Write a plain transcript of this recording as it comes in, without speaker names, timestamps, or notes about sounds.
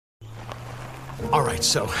All right,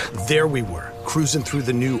 so there we were, cruising through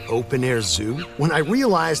the new open-air zoo, when I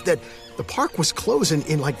realized that the park was closing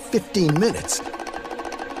in like 15 minutes.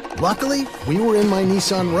 Luckily, we were in my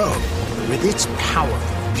Nissan Rogue. With its powerful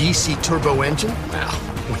VC turbo engine, well,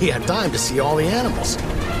 we had time to see all the animals.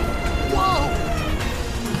 Whoa!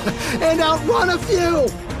 And outrun a few!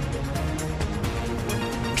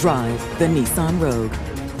 Drive the Nissan Rogue.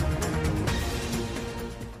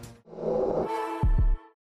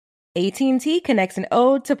 AT&T connects an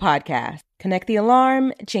ode to podcast. Connect the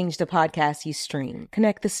alarm, change the podcast you stream.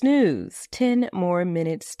 Connect the snooze, 10 more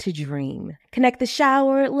minutes to dream. Connect the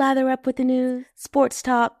shower, lather up with the news, sports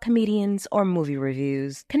talk, comedians, or movie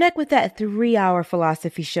reviews. Connect with that 3-hour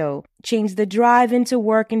philosophy show. Change the drive into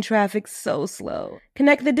work and traffic so slow.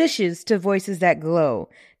 Connect the dishes to voices that glow.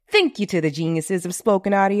 Thank you to the geniuses of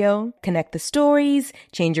spoken audio. Connect the stories,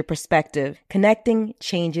 change your perspective. Connecting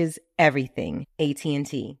changes everything.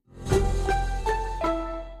 AT&T.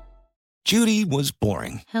 Judy was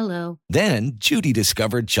boring. Hello. Then Judy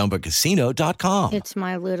discovered ChumbaCasino.com. It's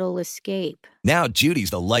my little escape. Now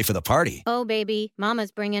Judy's the life of the party. Oh, baby,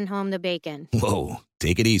 mama's bringing home the bacon. Whoa,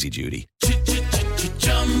 take it easy, Judy.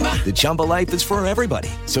 The Chumba life is for everybody.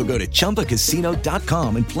 So go to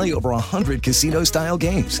ChumbaCasino.com and play over 100 casino-style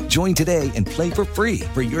games. Join today and play for free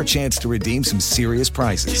for your chance to redeem some serious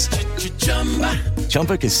prizes.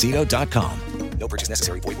 ChumbaCasino.com. No purchase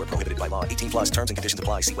necessary. Void where prohibited by law. 18 plus terms and conditions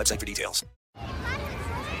apply. See website for details.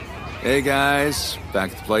 Hey, guys.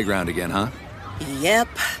 Back at the playground again, huh? Yep.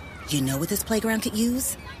 You know what this playground could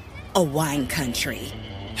use? A wine country.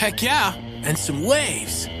 Heck yeah. And some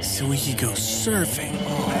waves so we could go surfing.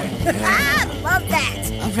 Oh, yeah. I love that.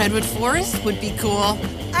 A redwood forest would be cool.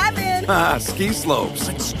 I'm in. Ski slopes.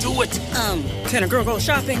 Let's do it. Can a girl go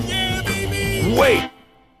shopping? Yeah, baby. Wait.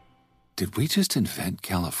 Did we just invent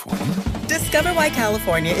California? Discover why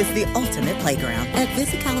California is the ultimate playground at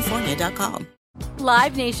visitcalifornia.com.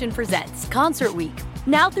 Live Nation presents Concert Week.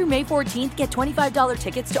 Now through May 14th, get $25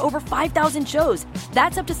 tickets to over 5,000 shows.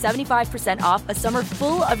 That's up to 75% off a summer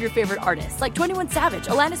full of your favorite artists like 21 Savage,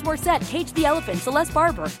 Alanis Morissette, Cage the Elephant, Celeste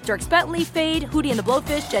Barber, Dierks Bentley, Fade, Hootie and the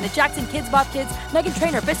Blowfish, Janet Jackson, Kids Bop Kids, Meghan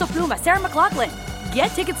Trainor, Bissell Pluma, Sarah McLachlan. Get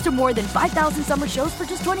tickets to more than 5,000 summer shows for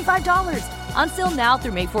just $25. Until now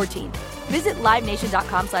through May 14th. Visit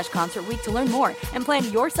LiveNation.com/Concert Week to learn more and plan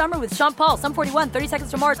your summer with Sean Paul, Sum 41, 30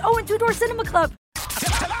 Seconds to Mars, and Two Door Cinema Club.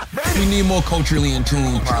 We need more culturally in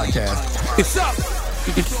tune podcast. It's up.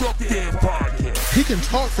 It's up there podcast. He can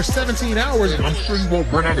talk for 17 hours. I'm sure you won't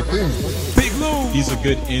run out of things. Big Lou. He's a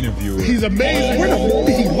good interviewer. He's amazing. Where the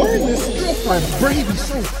did he learn this skill from? Bro, he be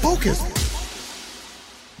so focused.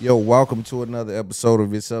 Yo, welcome to another episode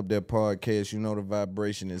of It's Up There podcast. You know the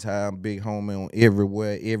vibration is high. I'm big homie on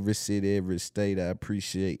everywhere, every city, every state. I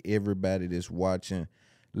appreciate everybody that's watching.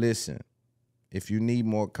 Listen, if you need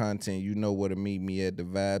more content, you know where to meet me at. The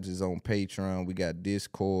Vibes is on Patreon. We got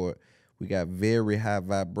Discord. We got very high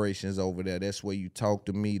vibrations over there. That's where you talk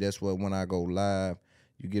to me. That's where when I go live,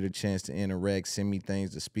 you get a chance to interact, send me things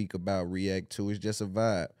to speak about, react to. It's just a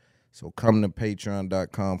vibe. So come to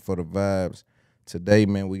patreon.com for the vibes. Today,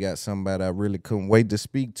 man, we got somebody I really couldn't wait to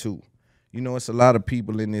speak to. You know, it's a lot of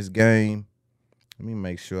people in this game. Let me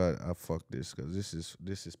make sure I fuck this because this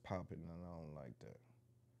is popping and I don't like that.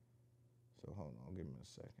 So hold on, give me a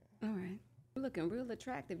second. All right. You're looking real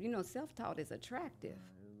attractive. You know, self-taught is attractive.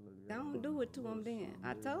 Don't do it to them then.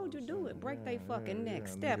 I told you do it. Break their fucking neck.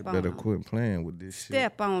 Step on them. Better quit playing with this shit.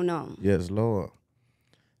 Step on them. Yes, Lord.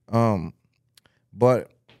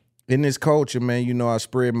 But in this culture, man, you know, I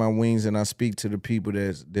spread my wings and I speak to the people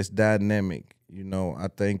that's dynamic. You know, I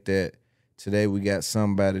think that today we got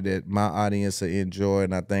somebody that my audience will enjoy,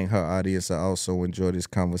 and I think her audience will also enjoy this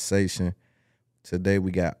conversation. Today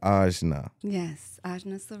we got Ajna. Yes,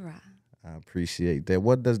 Ajna Surah. I appreciate that.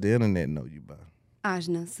 What does the internet know you by?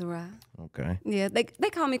 Ajna Surah. Okay. Yeah, they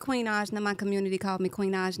call me Queen Ajna. My community called me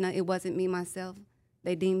Queen Ajna. It wasn't me myself.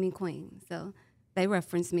 They deemed me queen. So they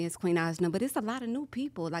reference me as Queen Ajna. But it's a lot of new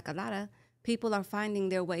people. Like a lot of people are finding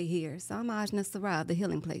their way here. So I'm Ajna Surah of the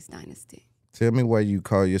Healing Place Dynasty. Tell me why you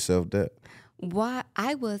call yourself that. Why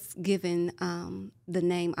I was given the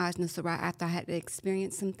name Ajna Surah after I had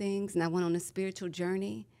experienced some things, and I went on a spiritual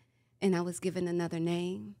journey, and I was given another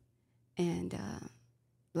name, and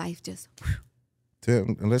life just...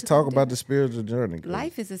 Let's talk about the spiritual journey. Girl.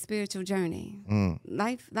 Life is a spiritual journey.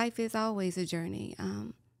 Life is always a journey.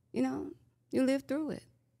 You know, you live through it.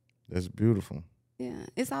 That's beautiful. Yeah,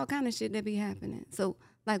 it's all kind of shit that be happening. So,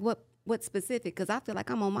 like, what specific? Because I feel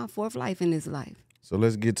like I'm on my fourth life in this life. So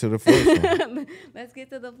let's get to the first one. Let's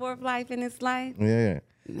get to the fourth life in this life. Yeah.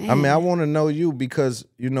 Man. I mean, I want to know you because,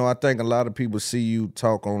 you know, I think a lot of people see you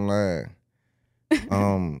talk online.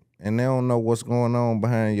 And they don't know what's going on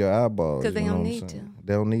behind your eyeballs. Because they don't need to.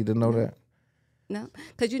 They don't need to know that? No,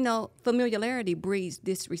 because, familiarity breeds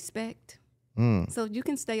disrespect. So you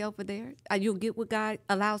can stay over there. You'll get what God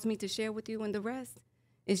allows me to share with you, and the rest,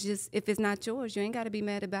 it's just, if it's not yours, you ain't got to be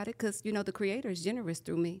mad about it, because, the Creator is generous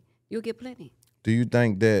through me. You'll get plenty. Do you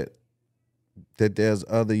think that there's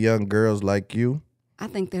other young girls like you? I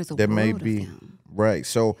think there's a that world may of be them. Right.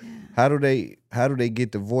 So how do they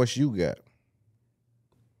get the voice you got?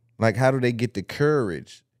 Like, how do they get the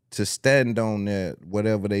courage to stand on that,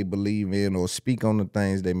 whatever they believe in, or speak on the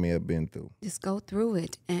things they may have been through? Just go through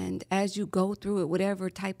it. And as you go through it, whatever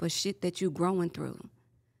type of shit that you're growing through,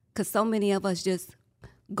 because so many of us just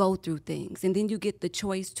go through things, and then you get the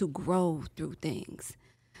choice to grow through things.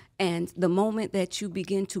 And the moment that you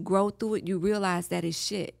begin to grow through it, you realize that it's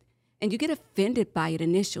shit. And you get offended by it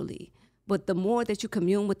initially. But the more that you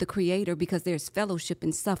commune with the Creator, because there's fellowship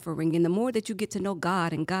in suffering, and the more that you get to know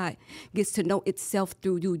God and God gets to know itself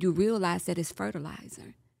through you, you realize that it's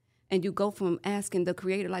fertilizer. And you go from asking the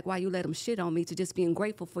Creator, like, why you let him shit on me, to just being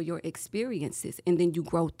grateful for your experiences. And then you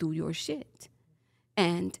grow through your shit.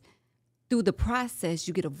 And through the process,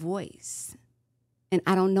 you get a voice. And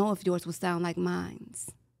I don't know if yours will sound like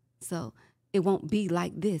mine's. So it won't be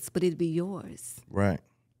like this, but it'll be yours. Right.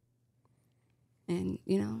 And,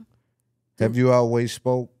 Have you always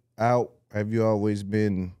spoke out? Have you always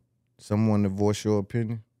been someone to voice your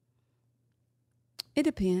opinion? It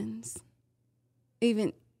depends.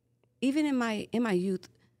 Even in my youth,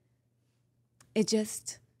 it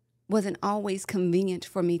just wasn't always convenient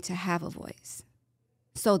for me to have a voice.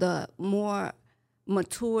 So the more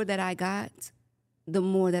mature that I got, the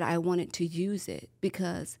more that I wanted to use it,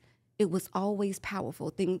 because it was always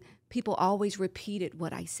powerful. People always repeated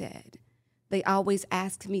what I said. They always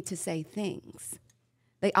asked me to say things.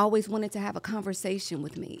 They always wanted to have a conversation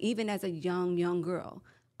with me. Even as a young girl,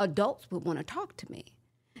 adults would want to talk to me.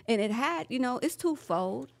 And it had, it's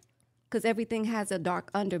twofold, because everything has a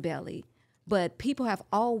dark underbelly. But people have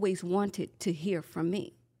always wanted to hear from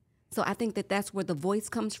me. So I think that that's where the voice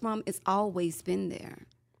comes from. It's always been there.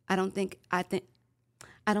 I don't think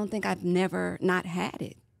I've never not had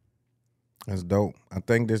it. That's dope. I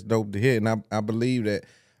think that's dope to hear. And I believe that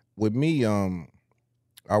with me,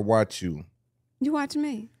 I watch you. You watch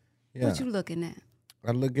me? Yeah. What you looking at?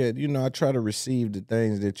 I look at, I try to receive the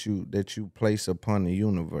things that you place upon the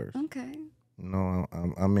universe. Okay.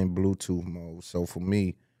 I'm in Bluetooth mode. So for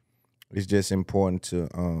me, it's just important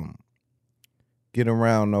to get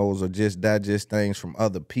around those or just digest things from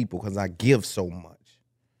other people, because I give so much.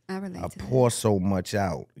 I relate to that. I pour so much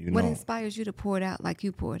out, What inspires you to pour it out like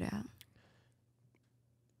you pour it out?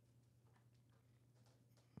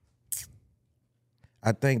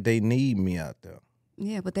 I think they need me out there.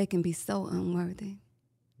 Yeah, but they can be so unworthy.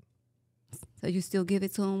 So you still give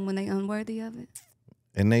it to them when they unworthy of it?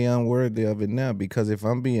 And they unworthy of it now, because if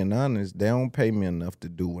I'm being honest, they don't pay me enough to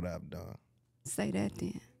do what I've done. Say that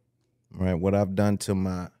then. Right, what I've done to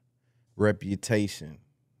my reputation,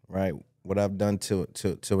 right? What I've done to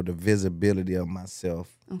the visibility of myself.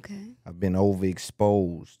 Okay. I've been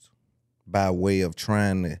overexposed by way of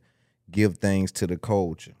trying to give things to the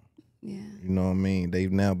culture. Yeah. You know what I mean?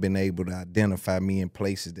 They've now been able to identify me in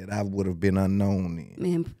places that I would have been unknown in.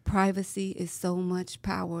 Man, privacy is so much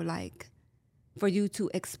power, like, for you to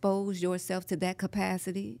expose yourself to that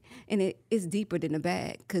capacity. And it is deeper than a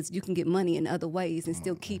bag, because you can get money in other ways and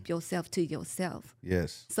still keep yourself to yourself.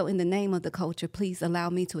 Yes. So in the name of the culture, please allow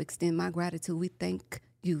me to extend my gratitude. We thank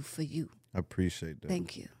you for you. I appreciate that.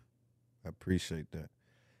 Thank you. I appreciate that.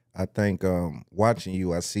 I think watching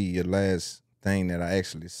you, I see your last thing that I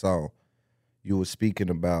actually saw. You were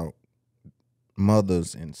speaking about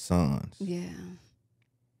mothers and sons. Yeah.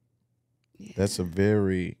 That's a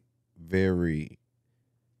very, very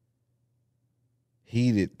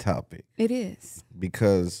heated topic. It is.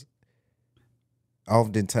 Because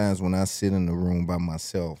oftentimes when I sit in the room by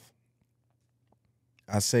myself,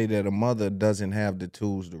 I say that a mother doesn't have the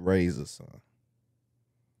tools to raise a son.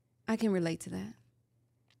 I can relate to that.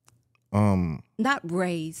 Not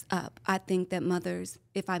raise up. I think that mothers,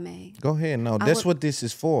 if I may. Go ahead. No, that's what this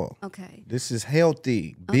is for. Okay. This is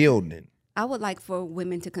healthy building. I would like for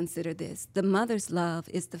women to consider this. The mother's love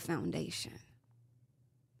is the foundation.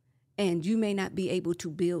 And you may not be able to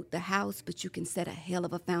build the house, but you can set a hell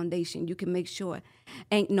of a foundation. You can make sure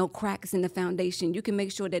ain't no cracks in the foundation. You can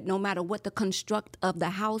make sure that no matter what the construct of the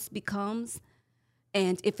house becomes,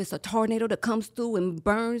 and if it's a tornado that comes through and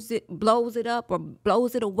burns it, blows it up or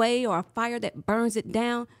blows it away, or a fire that burns it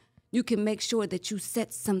down, you can make sure that you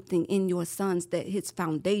set something in your sons that his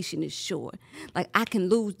foundation is sure. Like, I can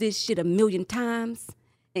lose this shit 1,000,000 times,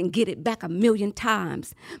 and get it back 1,000,000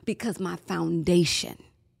 times because my foundation.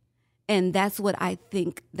 And that's what I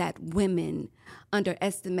think that women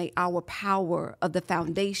underestimate, our power of the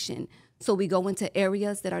foundation. So we go into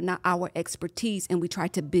areas that are not our expertise and we try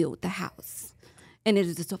to build the house. And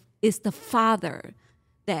it's the father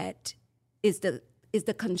that is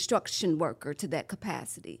the construction worker to that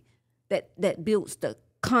capacity, that builds the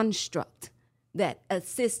construct, that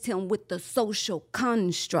assists him with the social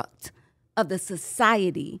construct of the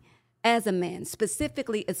society as a man,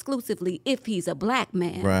 specifically, exclusively, if he's a black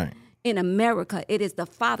man. Right. In America, it is the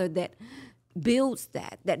father that builds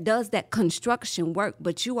that does that construction work,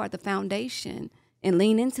 but you are the foundation, and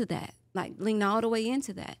lean into that, like lean all the way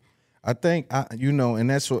into that. I think, and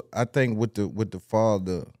that's what I think with the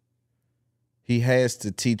father, he has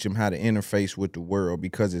to teach him how to interface with the world,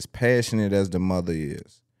 because as passionate as the mother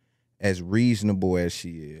is, as reasonable as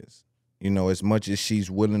she is, as much as she's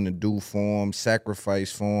willing to do for him,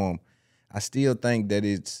 sacrifice for him, I still think that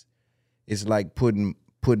it's like putting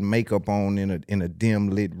makeup on in a dim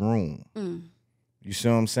lit room. You see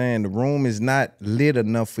what I'm saying? The room is not lit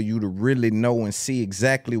enough for you to really know and see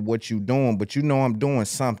exactly what you're doing, but I'm doing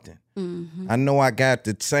something. Mm-hmm. I know I got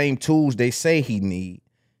the same tools they say he need.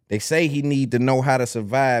 They say he need to know how to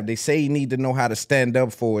survive. They say he need to know how to stand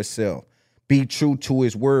up for himself, be true to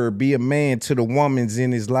his word, be a man to the women's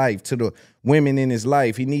in his life, to the women in his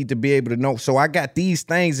life. He need to be able to know. So I got these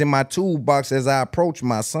things in my toolbox as I approach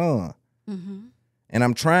my son. Mm-hmm. And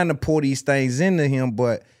I'm trying to pour these things into him,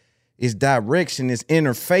 but it's direction, it's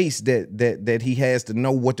interface that he has to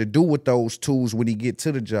know what to do with those tools when he get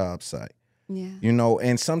to the job site. Yeah.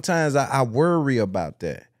 And sometimes I worry about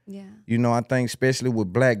that. Yeah. I think especially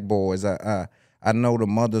with black boys, I know the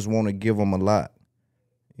mothers want to give them a lot.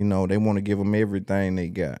 They want to give them everything they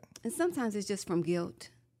got. And sometimes it's just from guilt.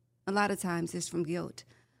 A lot of times it's from guilt.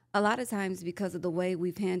 A lot of times because of the way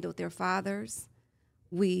we've handled their fathers,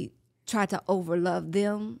 we try to overlove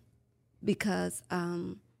them because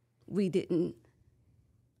we didn't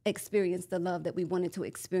experience the love that we wanted to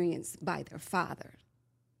experience by their father.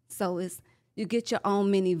 So you get your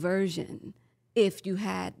own mini version if you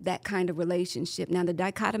had that kind of relationship. Now, the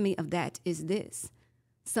dichotomy of that is this.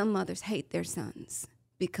 Some mothers hate their sons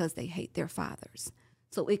because they hate their fathers.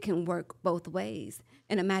 So it can work both ways.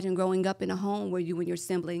 And imagine growing up in a home where you and your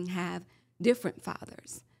sibling have different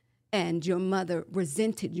fathers. And your mother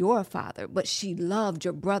resented your father, but she loved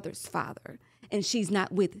your brother's father. And she's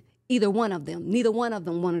not with either one of them. Neither one of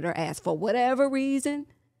them wanted her ass for whatever reason.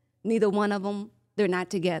 Neither one of them, they're not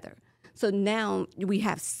together. So now we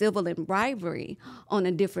have civil and rivalry on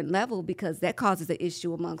a different level because that causes an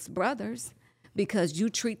issue amongst brothers, because you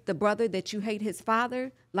treat the brother that you hate his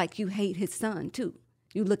father like you hate his son too.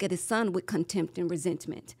 You look at his son with contempt and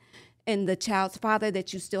resentment. And the child's father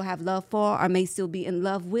that you still have love for or may still be in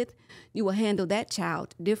love with, you will handle that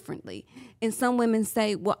child differently. And some women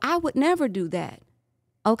say, well, I would never do that.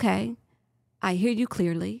 Okay, I hear you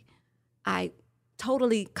clearly. I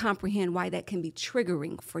totally comprehend why that can be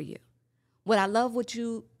triggering for you. What I love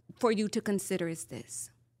for you to consider is this.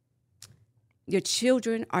 Your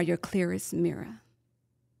children are your clearest mirror.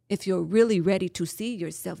 If you're really ready to see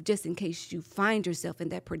yourself, just in case you find yourself in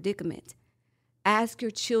that predicament, ask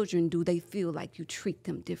your children, do they feel like you treat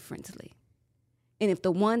them differently? And if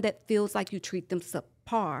the one that feels like you treat them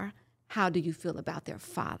subpar, how do you feel about their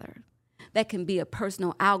father? That can be a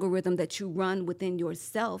personal algorithm that you run within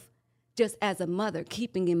yourself, just as a mother,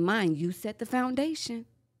 keeping in mind you set the foundation.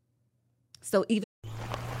 So even...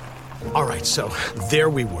 All right, so there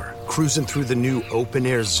we were, cruising through the new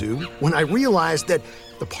open-air zoo, when I realized that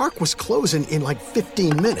the park was closing in like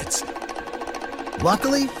 15 minutes.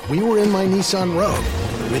 Luckily, we were in my Nissan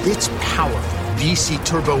Rogue. With its powerful VC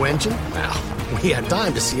turbo engine, well, we had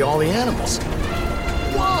time to see all the animals.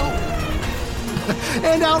 Whoa!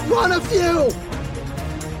 And outrun a few!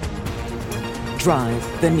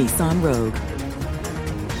 Drive the Nissan Rogue.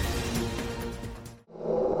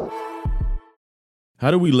 How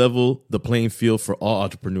do we level the playing field for all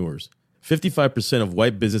entrepreneurs? 55% of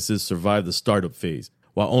white businesses survive the startup phase,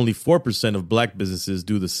 while only 4% of black businesses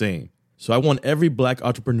do the same. So I want every black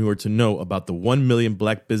entrepreneur to know about the 1 Million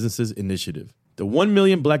Black Businesses Initiative. The 1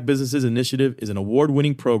 Million Black Businesses Initiative is an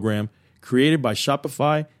award-winning program created by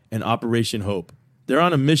Shopify and Operation Hope. They're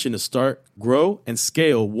on a mission to start, grow, and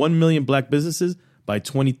scale 1 million black businesses by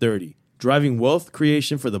 2030, driving wealth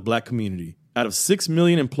creation for the black community. Out of 6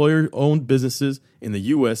 million employer-owned businesses in the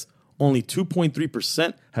U.S., only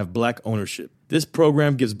 2.3% have black ownership. This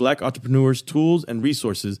program gives black entrepreneurs tools and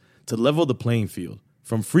resources to level the playing field,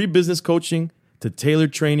 from free business coaching to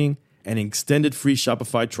tailored training and an extended free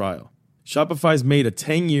Shopify trial. Shopify's made a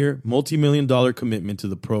 10-year, multi-million-dollar commitment to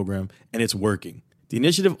the program, and it's working. The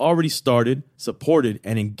initiative already started, supported,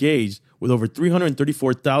 and engaged with over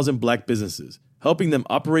 334,000 Black businesses, helping them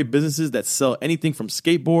operate businesses that sell anything from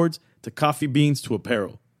skateboards to coffee beans to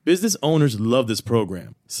apparel. Business owners love this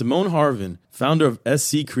program. Simone Harvin, founder of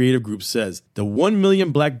SC Creative Group, says, "The 1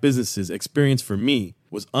 million Black businesses experience for me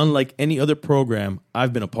was unlike any other program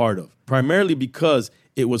I've been a part of, primarily because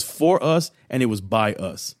it was for us and it was by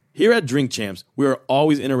us." Here at Drink Champs, we are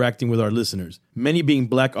always interacting with our listeners, many being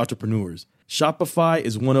Black entrepreneurs. Shopify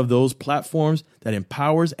is one of those platforms that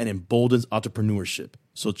empowers and emboldens entrepreneurship.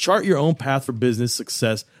 So chart your own path for business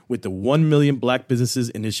success with the 1 Million Black Businesses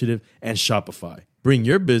Initiative and Shopify. Bring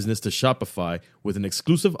your business to Shopify with an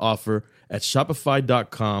exclusive offer at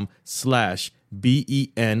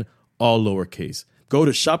shopify.com/BEN, all lowercase. Go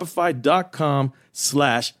to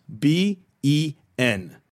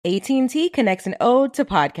shopify.com/BEN. AT&T connects an ode to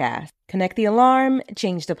podcast. Connect the alarm,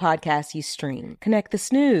 change the podcast you stream. Connect the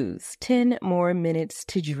snooze, 10 more minutes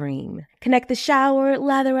to dream. Connect the shower,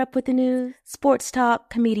 lather up with the news, sports talk,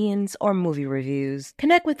 comedians, or movie reviews.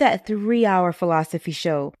 Connect with that 3-hour philosophy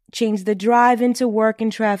show. Change the drive into work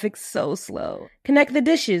and traffic so slow. Connect the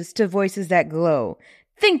dishes to voices that glow.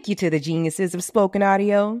 Thank you to the geniuses of spoken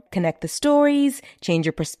audio. Connect the stories, change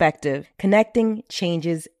your perspective. Connecting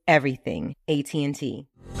changes everything. AT&T.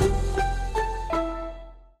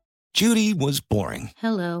 Judy was boring.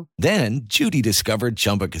 Hello. Then Judy discovered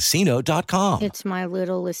ChumbaCasino.com. It's my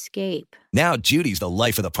little escape. Now Judy's the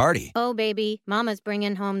life of the party. Oh, baby, mama's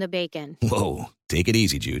bringing home the bacon. Whoa, take it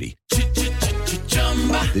easy, Judy.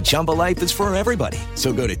 The Chumba life is for everybody.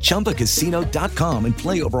 So go to ChumbaCasino.com and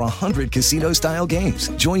play over 100 casino-style games.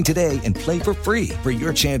 Join today and play for free for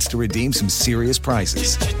your chance to redeem some serious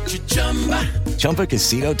prizes.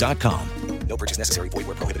 ChumbaCasino.com. No purchase necessary. Void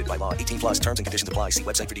where prohibited by law. 18+ terms and conditions apply. See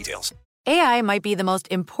website for details. AI might be the most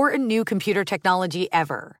important new computer technology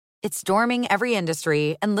ever. It's storming every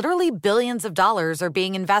industry, and literally billions of dollars are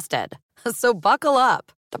being invested. So buckle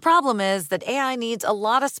up. The problem is that AI needs a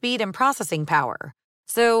lot of speed and processing power.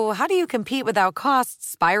 So how do you compete without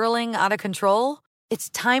costs spiraling out of control? It's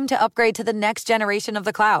time to upgrade to the next generation of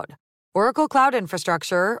the cloud. Oracle Cloud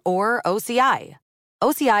Infrastructure, or OCI.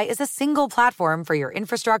 OCI is a single platform for your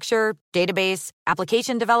infrastructure, database,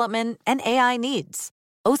 application development, and AI needs.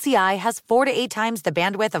 OCI has 4 to 8 times the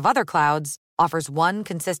bandwidth of other clouds, offers one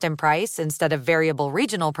consistent price instead of variable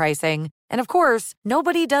regional pricing, and of course,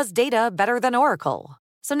 nobody does data better than Oracle.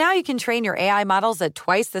 So now you can train your AI models at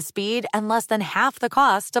twice the speed and less than half the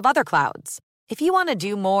cost of other clouds. If you want to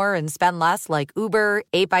do more and spend less like Uber,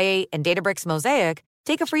 8x8, and Databricks Mosaic,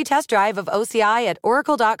 take a free test drive of OCI at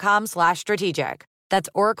oracle.com/strategic. That's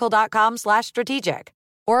oracle.com/strategic.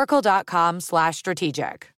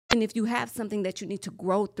 Oracle.com/strategic. And if you have something that you need to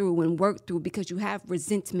grow through and work through because you have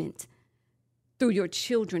resentment through your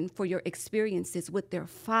children for your experiences with their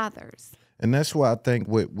fathers. And that's why I think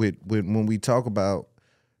with when we talk about,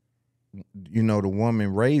 you know, the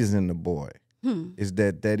woman raising the boy, is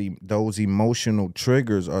that those emotional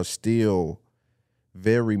triggers are still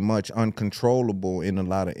very much uncontrollable in a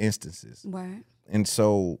lot of instances. Right. And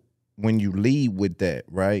so when you lead with that,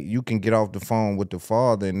 right, you can get off the phone with the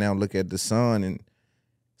father and now look at the son and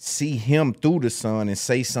see him through the son and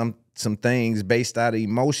say some things based out of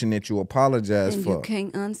emotion that you apologize and for. You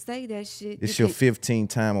can't unsay that shit. It's your 15th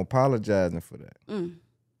time apologizing for that.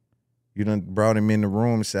 You done brought him in the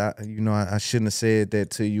room and said, I shouldn't have said that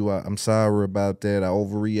to you. I'm sorry about that. I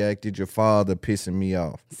overreacted. Your father pissing me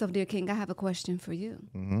off. So, dear King, I have a question for you.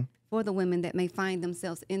 Mm-hmm. For the women that may find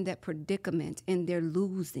themselves in that predicament and they're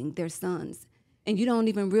losing their sons. And you don't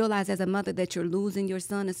even realize as a mother that you're losing your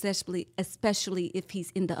son, especially if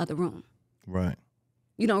he's in the other room. Right.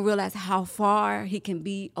 You don't realize how far he can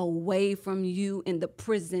be away from you in the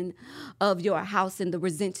prison of your house and the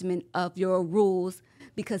resentment of your rules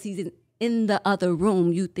because he's in the other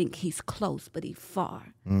room. You think he's close, but he's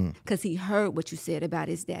far because he heard what you said about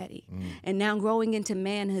his daddy. And now growing into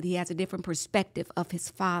manhood, he has a different perspective of his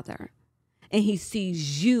father. And he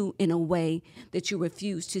sees you in a way that you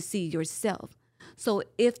refuse to see yourself. So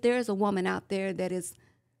if there's a woman out there that is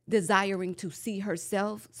desiring to see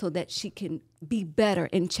herself so that she can be better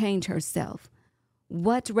and change herself,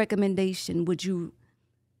 what recommendation would you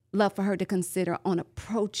love for her to consider on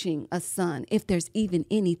approaching a son, if there's even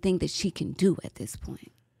anything that she can do at this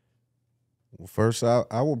point? Well, first,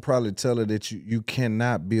 I would probably tell her that you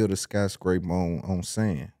cannot build a skyscraper on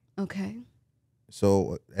sand. Okay.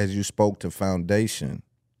 So as you spoke to foundation,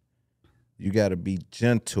 you got to be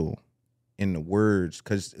gentle in the words,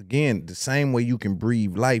 because again, the same way you can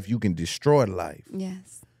breathe life, you can destroy life.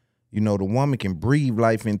 Yes. You know, the woman can breathe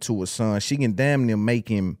life into a son. She can damn near make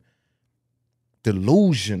him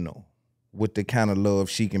delusional with the kind of love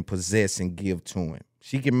she can possess and give to him.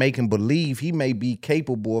 She can make him believe he may be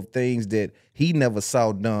capable of things that he never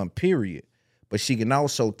saw done, period. But she can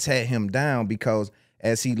also tear him down because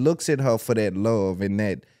as he looks at her for that love and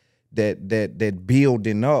that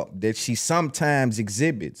building up that she sometimes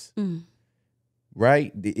exhibits,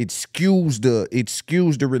 right? It skews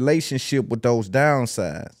the relationship with those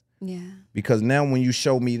downsides. Yeah. Because now when you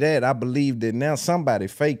show me that, I believe that now somebody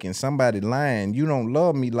faking, somebody lying. You don't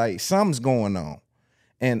love me, like something's going on.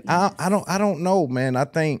 And yes. I don't know, man. I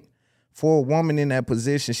think for a woman in that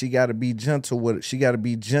position, she got to be gentle with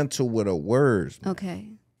her words. Man. Okay.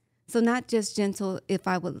 So not just gentle, if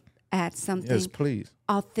I would add something. Yes, please.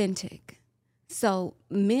 Authentic. So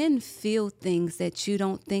men feel things that you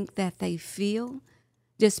don't think that they feel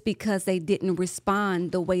just because they didn't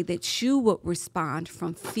respond the way that you would respond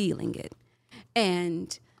from feeling it.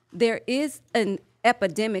 And there is an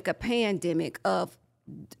epidemic, a pandemic of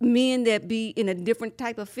men that be in a different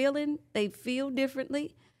type of feeling. They feel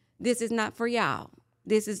differently. This is not for y'all.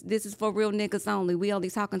 This is for real niggas only. We only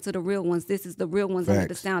talking to the real ones. This is the real ones Facts. under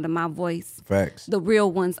the sound of my voice. Facts. The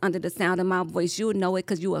real ones under the sound of my voice. You'll know it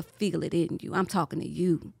because you will feel it in you. I'm talking to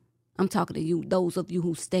you. I'm talking to you, those of you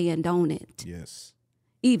who stand on it. Yes.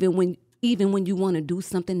 Even when you want to do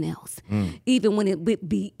something else. Even when it would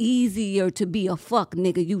be easier to be a fuck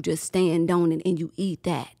nigga, you just stand on it and you eat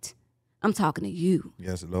that. I'm talking to you.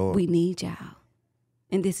 Yes, Lord. We need y'all.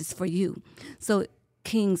 And this is for you. So,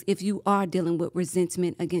 kings, if you are dealing with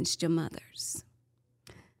resentment against your mothers,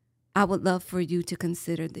 I would love for you to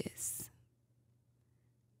consider this.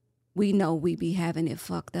 We know we be having it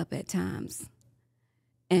fucked up at times,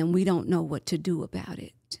 and we don't know what to do about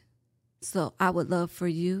it. So I would love for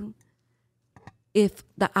you, if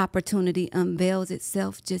the opportunity unveils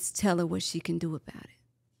itself, just tell her what she can do about it.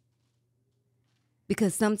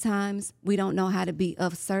 Because sometimes we don't know how to be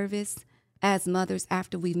of service as mothers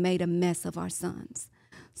after we've made a mess of our sons.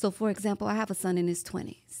 So, for example, I have a son in his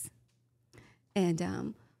 20s.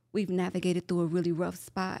 And we've navigated through a really rough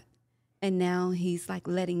spot. And now he's like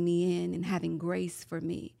letting me in and having grace for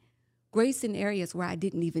me. Grace in areas where I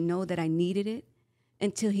didn't even know that I needed it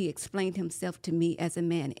until he explained himself to me as a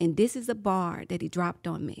man. And this is a bar that he dropped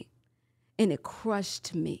on me. And it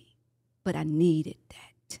crushed me. But I needed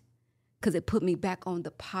that. Because it put me back on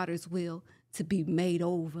the potter's wheel to be made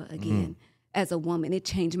over again as a woman. It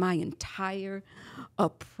changed my entire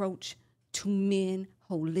approach to men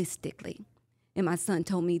holistically. And my son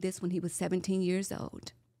told me this when he was 17 years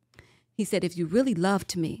old. He said, if you really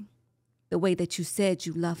loved me the way that you said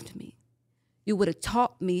you loved me, you would have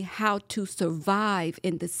taught me how to survive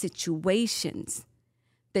in the situations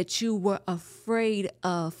that you were afraid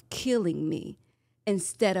of killing me,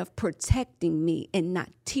 instead of protecting me and not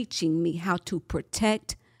teaching me how to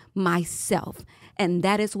protect myself. And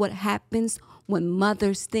that is what happens when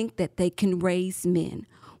mothers think that they can raise men.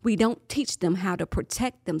 We don't teach them how to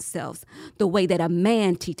protect themselves the way that a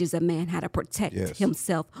man teaches a man how to protect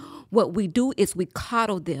himself. What we do is we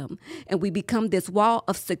coddle them and we become this wall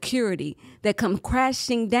of security that come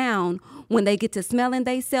crashing down when they get to smelling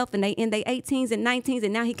themselves and they in their 18s and 19s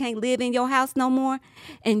and now he can't live in your house no more.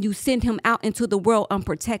 And you send him out into the world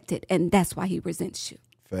unprotected. And that's why he resents you.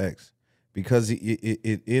 Facts. Because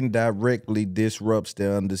it indirectly disrupts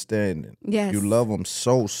their understanding. Yes. You love them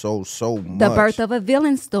so much. The birth of a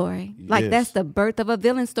villain story. Like that's the birth of a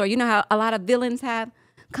villain story. You know how a lot of villains have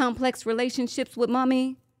complex relationships with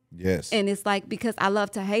mommy? Yes. And it's like, because I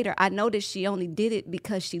love to hate her, I know that she only did it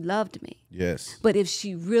because she loved me. Yes. But if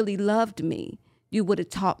she really loved me, you would have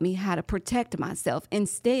taught me how to protect myself.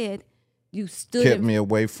 Instead, you kept me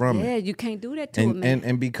away from it. Yeah, you can't do that to a man.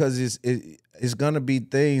 And because it's gonna be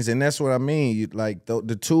things, and that's what I mean. You, like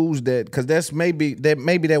the tools because maybe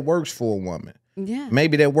that works for a woman. Yeah.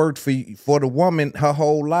 Maybe that worked for the woman her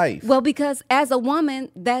whole life. Well, because as a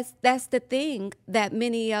woman, that's the thing that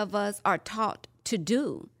many of us are taught to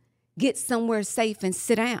do. Get somewhere safe and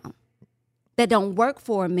sit down. That don't work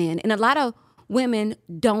for a man. And a lot of women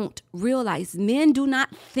don't realize men do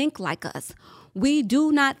not think like us. We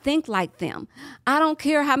do not think like them. I don't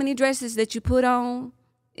care how many dresses that you put on,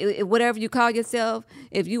 whatever you call yourself,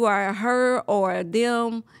 if you are a her or a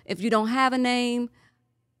them, if you don't have a name,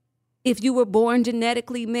 if you were born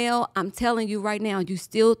genetically male, I'm telling you right now, you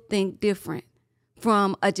still think different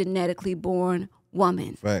from a genetically born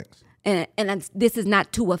woman. Facts. And this is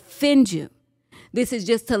not to offend you. This is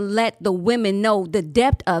just to let the women know the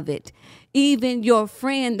depth of it. Even your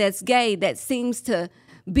friend that's gay that seems to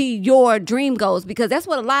be your dream goals, because that's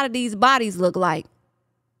what a lot of these bodies look like.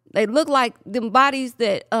 They look like them bodies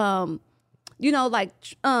that, like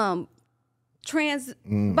trans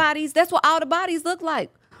bodies. That's what all the bodies look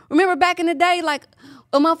like. Remember back in the day, like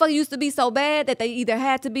a motherfucker used to be so bad that they either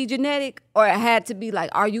had to be genetic or it had to be like,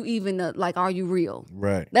 are you real?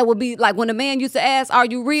 Right. That would be like when a man used to ask, are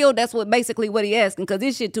you real? That's basically what he asking, because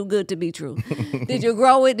this shit too good to be true. Did you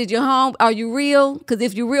grow it? Did you home? Are you real? Because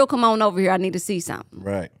if you're real, come on over here. I need to see something.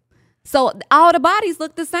 Right. So all the bodies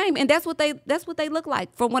look the same, and that's what they look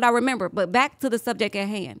like from what I remember. But back to the subject at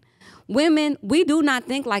hand. Women, we do not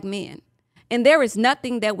think like men. And there is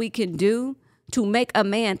nothing that we can do to make a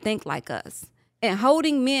man think like us. And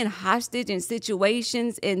holding men hostage in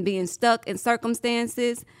situations and being stuck in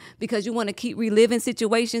circumstances because you want to keep reliving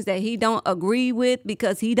situations that he don't agree with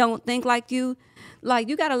because he don't think like you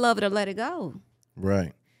got to love it or let it go.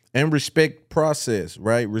 Right. And respect process,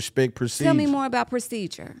 right? Respect procedure. Tell me more about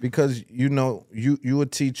procedure. Because, you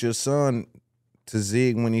would teach your son to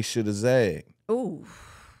zig when he should have zagged. Ooh.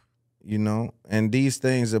 And these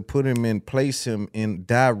things have put him in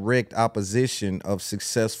direct opposition of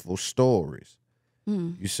successful stories.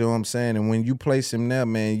 You see what I'm saying? And when you place him there,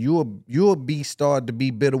 man, you'll start to be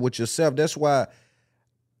bitter with yourself. That's why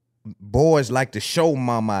boys like to show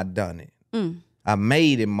mama I done it. I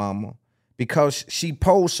made it, mama. Because she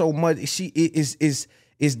posed so much, she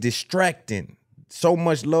is distracting. So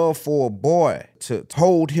much love for a boy to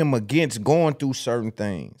hold him against going through certain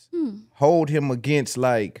things. Hold him against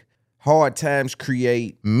like hard times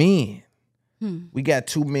create men. We got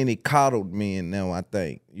too many coddled men now, I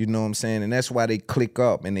think. You know what I'm saying? And that's why they click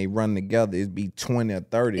up and they run together. It'd be 20 or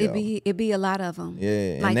 30 of them. It'd be a lot of them.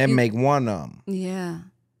 Yeah, like and that make one of them. Yeah.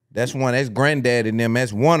 That's one. That's granddad in them.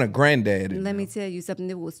 That's one of granddad in Let them. me tell you something.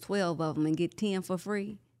 There was 12 of them and get 10 for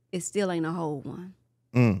free. It still ain't a whole one.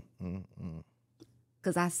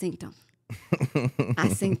 Because I synced them. I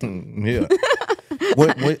synced them. Yeah.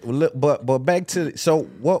 But back to, so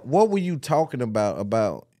what were you talking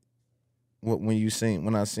about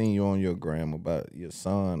when I seen you on your gram about your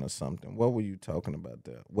son or something? What were you talking about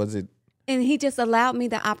there? Was it? And he just allowed me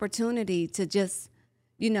the opportunity to just,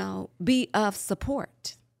 be of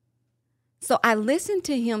support. So I listened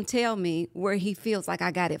to him tell me where he feels like I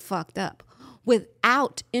got it fucked up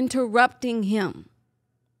without interrupting him,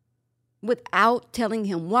 without telling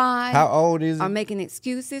him why. How old is he? Or making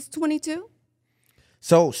excuses. 22.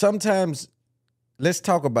 So sometimes, let's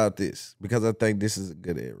talk about this because I think this is a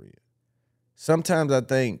good area. Sometimes I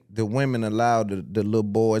think the women allow the little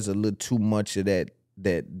boys a little too much of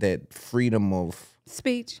that freedom of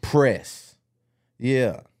speech, press.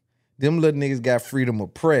 Yeah. Them little niggas got freedom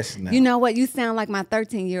of press now. You know what? You sound like my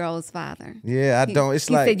 13-year-old's father. Yeah, I don't. It's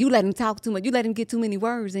like he said you let him talk too much. You let him get too many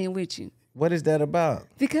words in with you. What is that about?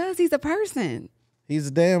 Because he's a person. He's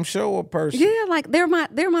a damn sure a person. Yeah, like they're my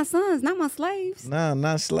sons, not my slaves. Nah,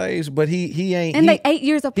 not slaves, but he ain't. And they 8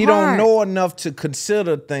 years apart. He don't know enough to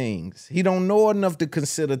consider things. He don't know enough to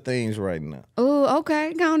consider things right now. Oh,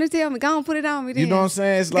 okay. Go on and tell me. Go on, put it on me then. You know what I'm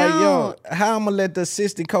saying? It's like, yo, how I'm gonna let the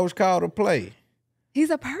assistant coach call the play? He's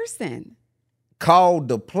a person. Called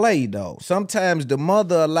the play though. Sometimes the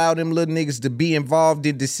mother allow them little niggas to be involved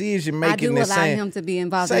in decision making. I do allow him to be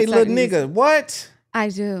involved. Say, little nigga, what? I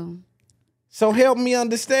do. So help me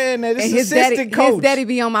understand that. It's his assistant coach. His daddy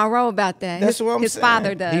be on my road about that. That's what I'm saying. His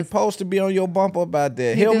father does. He's supposed to be on your bumper about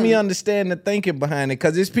that. Help me understand the thinking behind it,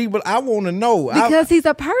 because it's people I want to know. Because he's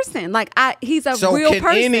a person. He's a real person. So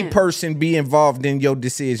can any person be involved in your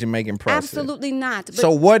decision making process? Absolutely not.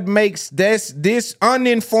 So what makes this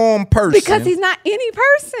uninformed person? Because he's not any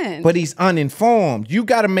person. But he's uninformed. You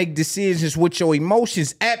got to make decisions with your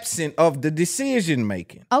emotions absent of the decision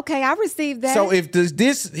making. Okay, I received that. So if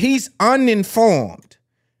he's uninformed.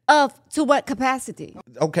 To what capacity?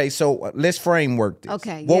 Okay, so let's framework this.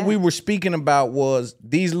 Okay. What we were speaking about was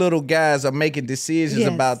these little guys are making decisions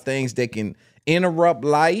about things that can interrupt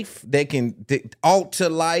life, that can alter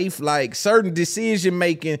life, like certain decision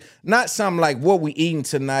making, not something like what we eating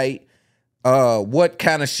tonight, what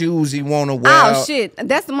kind of shoes he want to wear. Oh shit,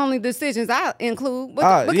 that's the only decisions I include. What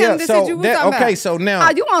kind of decisions you talking about? Okay, so now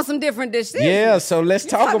you want some different decisions. Yeah, so let's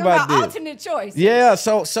talk about this. Alternate choices. Yeah,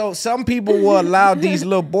 so some people will allow these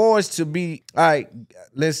little boys to be. All right,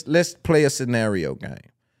 let's play a scenario game.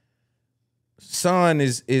 Son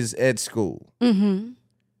is at school. Mm-hmm.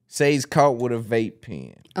 Say he's caught with a vape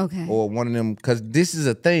pen. Okay. Or one of them, because this is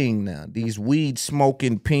a thing now. These weed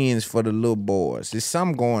smoking pens for the little boys. There's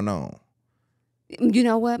something going on. You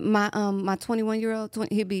know what? My 21-year-old,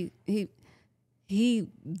 he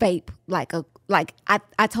vape like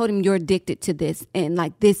I told him you're addicted to this and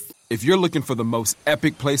like this. If you're looking for the most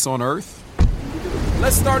epic place on earth,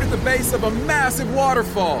 let's start at the base of a massive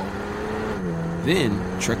waterfall.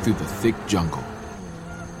 Then trek through the thick jungle.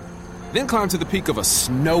 Then climb to the peak of a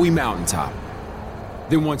snowy mountaintop.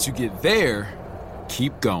 Then once you get there,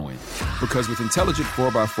 keep going. Because with intelligent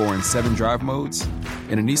 4x4 and 7 drive modes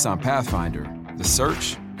and a Nissan Pathfinder, the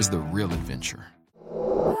search is the real adventure.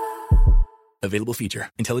 Available feature.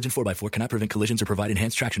 Intelligent 4x4 cannot prevent collisions or provide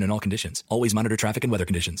enhanced traction in all conditions. Always monitor traffic and weather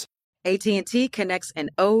conditions. AT&T connects an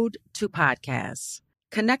ode to podcasts.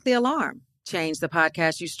 Connect the alarm. Change the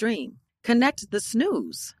podcast you stream. Connect the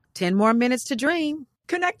snooze. 10 more minutes to dream.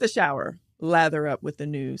 Connect the shower. Lather up with the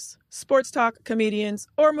news, sports talk, comedians,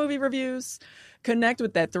 or movie reviews. Connect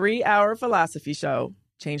with that 3-hour philosophy show.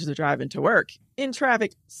 Change the drive into work in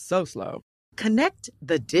traffic so slow. Connect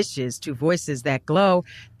the dishes to voices that glow.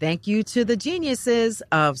 Thank you to the geniuses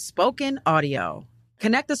of spoken audio.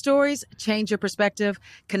 Connect the stories, change your perspective.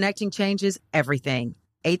 Connecting changes everything.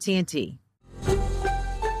 AT&T.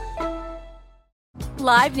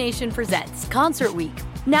 Live Nation presents Concert Week.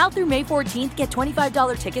 Now through May 14th, get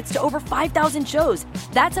 $25 tickets to over 5,000 shows.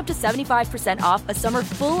 That's up to 75% off a summer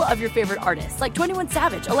full of your favorite artists like 21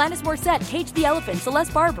 Savage, Alanis Morissette, Cage the Elephant,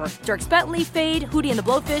 Celeste Barber, Dierks Bentley, Fade, Hootie and the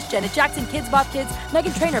Blowfish, Janet Jackson, Kidz Bop Kids,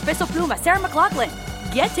 Meghan Trainor, Peso Pluma, Sarah McLachlan.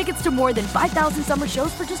 Get tickets to more than 5,000 summer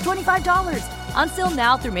shows for just $25. Until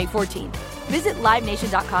now through May 14th. Visit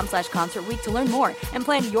LiveNation.com/Concert Week to learn more and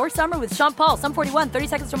plan your summer with Sean Paul, Sum 41, 30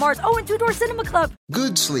 Seconds to Mars, and Two Door Cinema Club.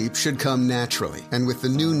 Good sleep should come naturally, and with the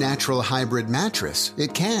new Natural Hybrid mattress,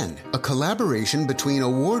 it can. A collaboration between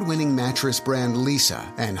award-winning mattress brand Leesa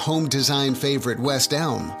and home design favorite West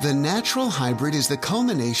Elm, the Natural Hybrid is the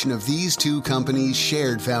culmination of these two companies'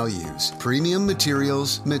 shared values: premium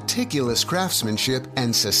materials, meticulous craftsmanship,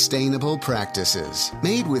 and sustainable practices.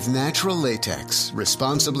 Made with natural latex,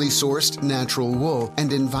 responsibly sourced natural wool,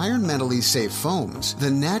 and environmentally safe foams, the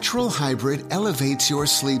Natural Hybrid elevates your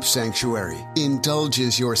sleep sanctuary,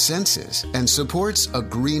 indulges your senses, and supports a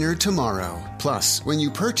greener tomorrow. Plus, when you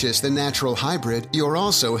purchase the Natural Hybrid, you're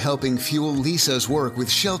also helping fuel Leesa's work with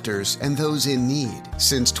shelters and those in need.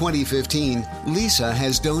 Since 2015, Leesa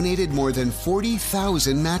has donated more than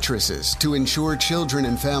 40,000 mattresses to ensure children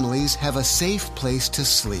and families have a safe place to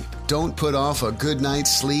sleep. Don't put off a good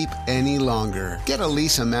night's sleep any longer. Get a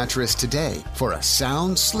Leesa mattress today for a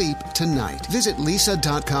sound sleep tonight. Visit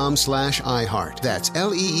leesa.com/iHeart. That's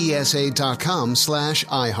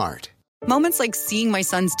LEESA.com/iHeart. Moments like seeing my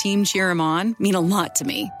son's team cheer him on mean a lot to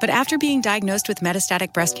me. But after being diagnosed with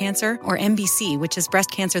metastatic breast cancer, or MBC, which is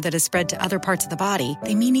breast cancer that has spread to other parts of the body,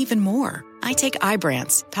 they mean even more. I take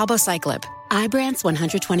Ibrance, palbociclib. Ibrance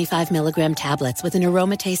 125 milligram tablets with an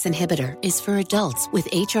aromatase inhibitor is for adults with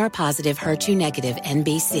HR-positive, HER2-negative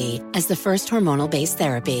MBC as the first hormonal-based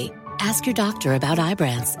therapy. Ask your doctor about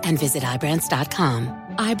Ibrance and visit Ibrance.com.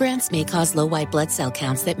 Ibrance may cause low white blood cell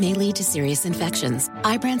counts that may lead to serious infections.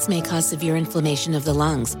 Ibrance may cause severe inflammation of the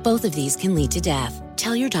lungs. Both of these can lead to death.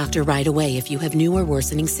 Tell your doctor right away if you have new or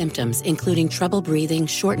worsening symptoms, including trouble breathing,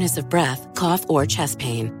 shortness of breath, cough, or chest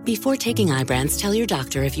pain. Before taking Ibrance, tell your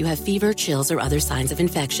doctor if you have fever, chills, or other signs of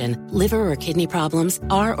infection, liver or kidney problems,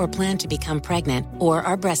 are or plan to become pregnant, or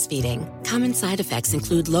are breastfeeding. Common side effects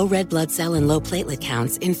include low red blood cell and low platelet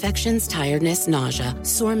counts, infections, tiredness, nausea,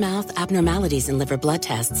 sore mouth, abnormalities in liver blood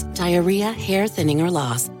tests, diarrhea, hair thinning or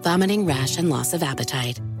loss, vomiting, rash, and loss of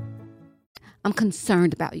appetite. I'm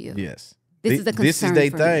concerned about you. Yes. This is a concern. This is their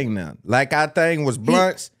for thing me. now. Like our thing was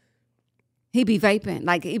blunts. He be vaping.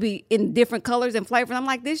 Like, he be in different colors and flavors. I'm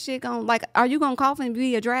like, this shit gonna, like, are you gonna cough and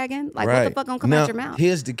be a dragon? Like, right. what the fuck gonna come now, out your mouth?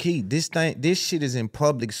 Here's the key. This shit is in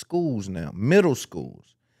public schools now, middle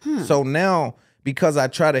schools. So now, because I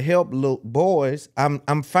try to help little boys,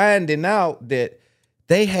 I'm finding out that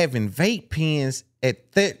they having vape pens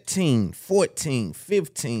at 13, 14,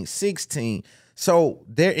 15, 16. So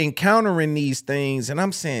they're encountering these things, and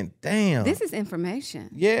I'm saying, damn. This is information.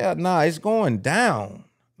 Yeah, nah, it's going down.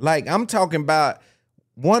 Like, I'm talking about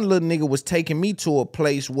one little nigga was taking me to a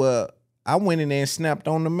place where I went in there and snapped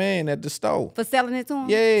on the man at the store. For selling it to him?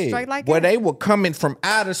 Yeah. Straight like where that? they were coming from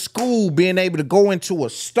out of school, being able to go into a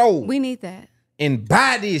store. We need that. And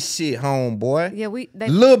buy this shit, homeboy. Yeah,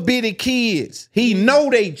 little bitty kids. He know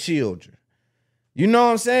they children. You know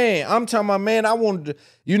what I'm saying? I'm talking about, man, I wanted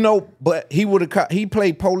to, but he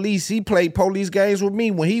played police. He played police games with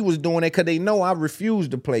me when he was doing that because they know I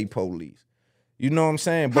refused to play police. You know what I'm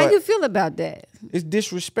saying? How you feel about that? It's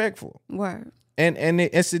disrespectful. Word. And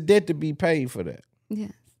it's a debt to be paid for that.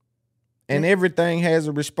 Yes. And everything has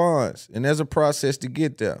a response, and there's a process to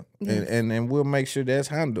get there. Yes. And we'll make sure that's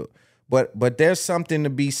handled. But there's something to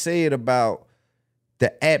be said about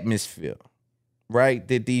the atmosphere, right,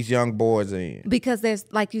 that these young boys are in. Because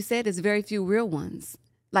there's, like you said, there's very few real ones.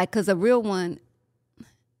 Like, because a real one,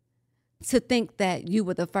 to think that you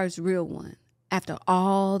were the first real one after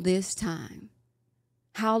all this time.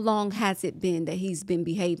 How long has it been that he's been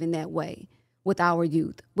behaving that way with our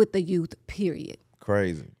youth, with the youth, period?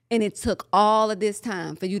 Crazy. And it took all of this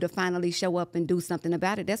time for you to finally show up and do something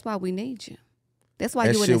about it. That's why we need you. That's why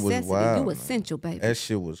you a necessity. You essential, baby. That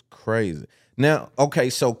shit was crazy. Now, okay,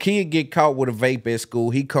 so kid get caught with a vape at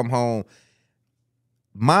school. He come home.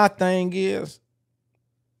 My thing is,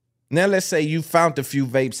 now let's say you found a few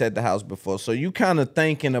vapes at the house before. So you kind of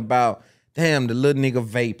thinking about, damn, the little nigga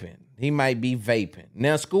vaping. He might be vaping.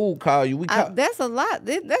 Now school call you. That's a lot.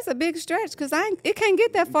 That's a big stretch because it can't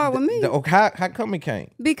get that far with me. How come it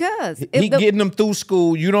can't? Because he getting them through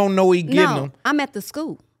school. You don't know he getting them. I'm at the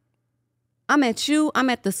school. I'm at you. I'm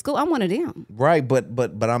at the school. I'm one of them. Right,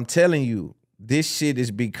 but I'm telling you, this shit is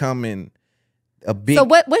becoming a big. So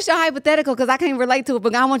what's your hypothetical? Because I can't relate to it,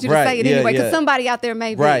 but I want you to say it anyway. Because somebody out there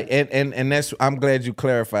may be. Right, and that's. I'm glad you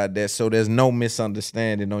clarified that. So there's no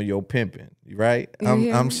misunderstanding on your pimping. Right,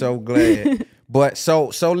 I'm so glad. But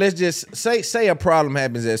so let's just say a problem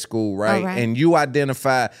happens at school, right? And you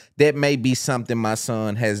identify that may be something my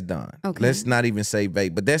son has done. Okay. Let's not even say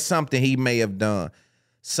vape, but that's something he may have done.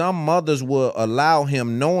 Some mothers will allow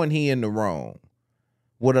him, knowing he in the wrong,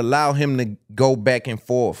 would allow him to go back and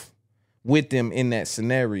forth with them in that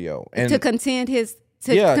scenario. And to contend his...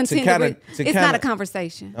 It's not a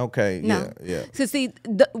conversation. Okay, no. Yeah. So see,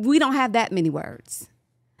 we don't have that many words.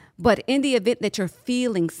 But in the event that you're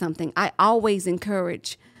feeling something, I always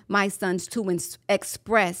encourage my sons to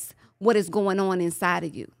express what is going on inside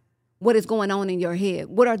of you. What is going on in your head?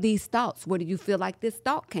 What are these thoughts? Where do you feel like this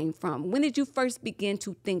thought came from? When did you first begin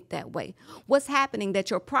to think that way? What's happening that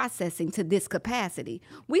you're processing to this capacity?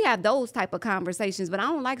 We have those type of conversations, but I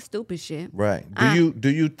don't like stupid shit. Right. Do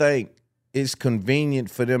you think it's convenient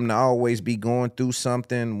for them to always be going through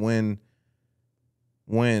something when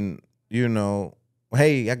you know,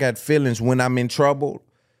 hey, I got feelings when I'm in trouble,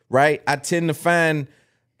 right? I tend to find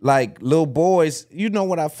like little boys, you know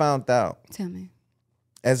what I found out? Tell me.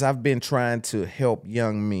 As I've been trying to help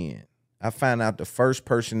young men, I find out the first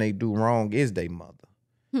person they do wrong is their mother.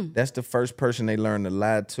 That's the first person they learn to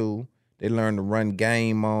lie to. They learn to run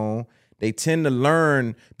game on. They tend to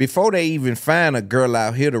learn, before they even find a girl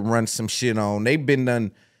out here to run some shit on, they've been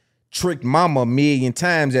done tricked mama 1,000,000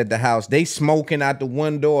 times at the house. They smoking out the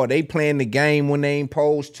window, or they playing the game when they ain't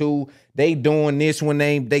supposed to. They doing this when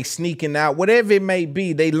they sneaking out. Whatever it may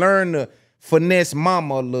be, they learn to finesse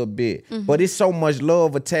mama a little bit. Mm-hmm. But it's so much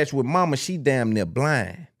love attached with mama, she damn near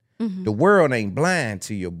blind. Mm-hmm. The world ain't blind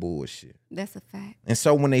to your bullshit. That's a fact. And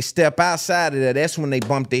so when they step outside of that, that's when they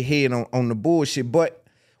bump their head on the bullshit. But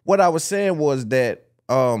what I was saying was that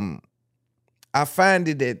I find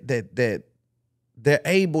it that they're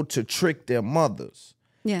able to trick their mothers.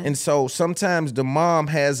 Yeah. And so sometimes the mom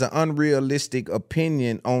has an unrealistic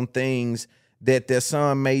opinion on things that their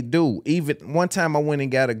son may do. Even one time I went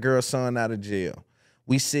and got a girl's son out of jail.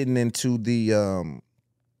 We sitting into the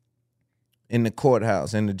in the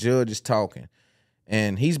courthouse, and the judge is talking.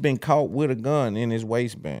 And he's been caught with a gun in his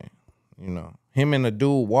waistband. You know, him and the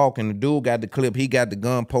dude walking. The dude got the clip. He got the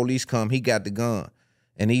gun. Police come. He got the gun.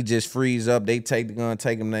 And he just frees up. They take the gun,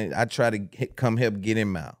 take him. I try to come help get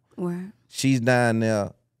him out. Where? She's down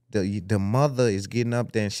there. The mother is getting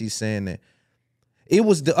up there, and she's saying that it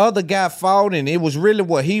was the other guy fault, and it was really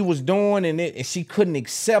what he was doing, and she couldn't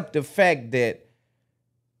accept the fact that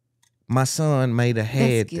my son made a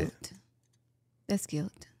head. That's guilt. That's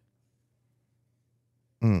guilt.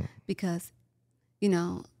 Because, you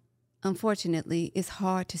know, unfortunately, it's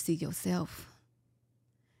hard to see yourself.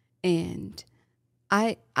 And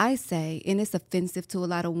I say, and it's offensive to a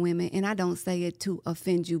lot of women, and I don't say it to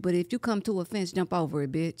offend you, but if you come to offense, jump over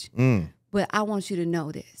it, bitch. But I want you to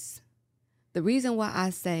know this. The reason why I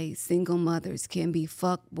say single mothers can be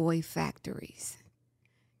fuckboy factories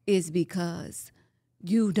is because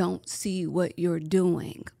you don't see what you're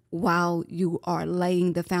doing while you are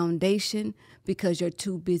laying the foundation because you're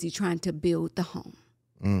too busy trying to build the home.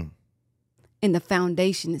 And the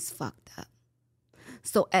foundation is fucked up.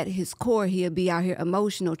 So at his core, he'll be out here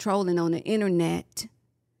emotional, trolling on the internet,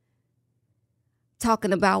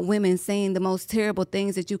 talking about women saying the most terrible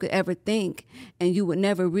things that you could ever think, and you would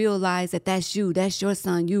never realize that that's you, that's your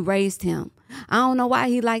son, you raised him. I don't know why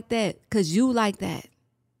he like that, because you like that,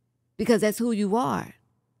 because that's who you are.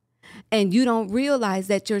 And you don't realize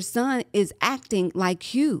that your son is acting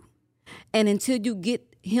like you. And until you get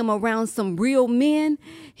him around some real men,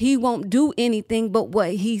 he won't do anything but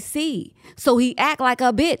what he see. So he act like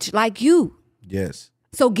a bitch, like you. Yes.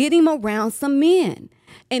 So get him around some men.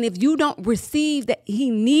 And if you don't receive that he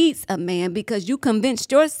needs a man because you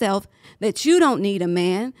convinced yourself that you don't need a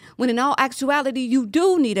man, when in all actuality you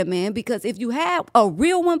do need a man, because if you have a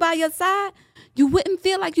real one by your side, you wouldn't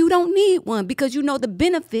feel like you don't need one because you know the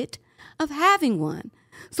benefit of having one.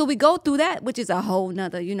 So we go through that, which is a whole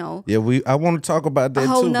nother, Yeah, I want to talk about that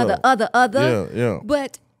too. A whole nother though. other. Yeah.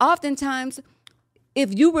 But oftentimes,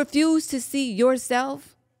 if you refuse to see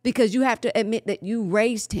yourself, because you have to admit that you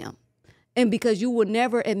raised him, and because you will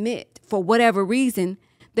never admit, for whatever reason,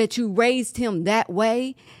 that you raised him that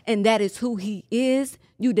way and that is who he is,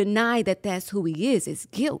 you deny that that's who he is. It's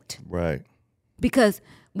guilt. Right. Because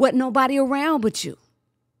wasn't nobody around but you.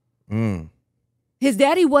 His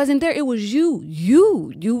daddy wasn't there. It was you.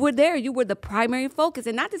 You were there. You were the primary focus.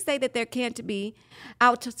 And not to say that there can't be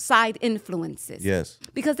outside influences. Yes.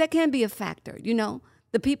 Because that can be a factor,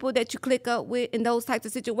 the people that you click up with in those types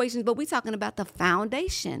of situations. But we're talking about the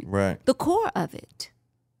foundation. Right. The core of it.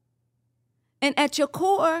 And at your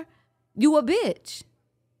core, you a bitch.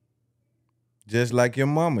 Just like your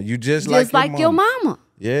mama. You just like your mama.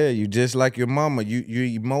 Yeah, you just like your mama. You're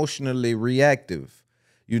emotionally reactive,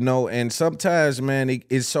 and sometimes, man,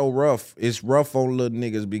 it's so rough. It's rough on little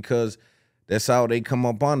niggas because that's how they come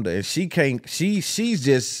up under. And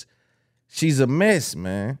she's a mess,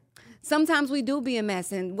 man. Sometimes we do be a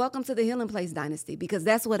mess, and welcome to the Healing Place Dynasty, because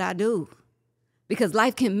that's what I do. Because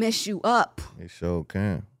life can mess you up. It sure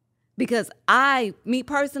can. Because me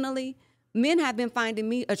personally, men have been finding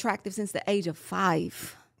me attractive since the age of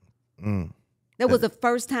 5. That was the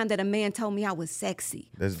first time that a man told me I was sexy.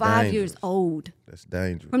 That's 5 dangerous. years old. That's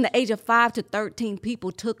dangerous. From the age of 5 to 13,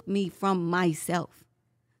 people took me from myself.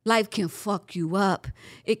 Life can fuck you up.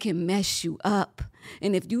 It can mess you up.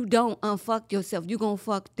 And if you don't unfuck yourself, you're going to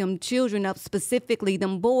fuck them children up, specifically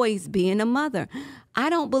them boys being a mother. I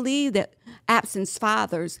don't believe that absent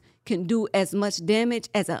fathers can do as much damage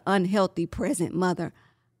as an unhealthy present mother.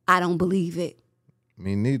 I don't believe it.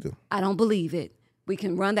 Me neither. I don't believe it. We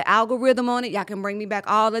can run the algorithm on it. Y'all can bring me back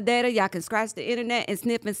all the data. Y'all can scratch the internet and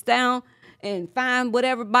sniff and sound and find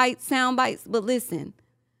whatever sound bites. But listen,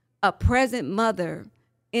 a present mother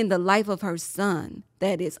in the life of her son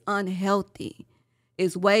that is unhealthy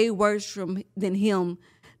is way worse than him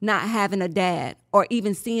not having a dad or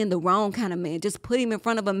even seeing the wrong kind of man. Just put him in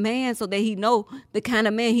front of a man so that he know the kind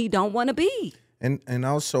of man he don't want to be. And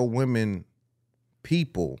also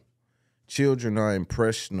children are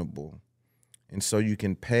impressionable. And so you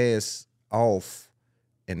can pass off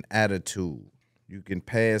an attitude. You can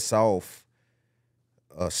pass off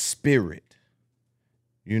a spirit,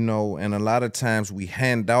 and a lot of times we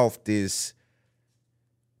hand off this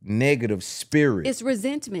negative spirit. It's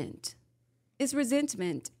resentment. It's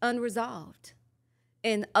resentment unresolved.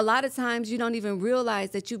 And a lot of times you don't even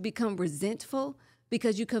realize that you become resentful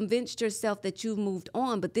because you convinced yourself that you've moved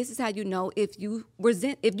on. But this is how you know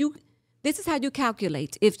this is how you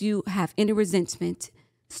calculate if you have any resentment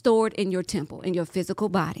stored in your temple, in your physical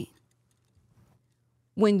body.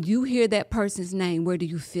 When you hear that person's name, where do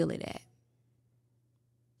you feel it at?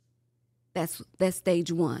 That's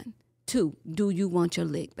stage 1. 2, do you want your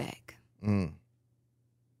lick back?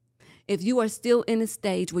 If you are still in a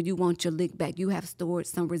stage where you want your lick back, you have stored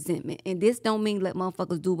some resentment. And this don't mean let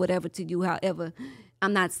motherfuckers do whatever to you. However,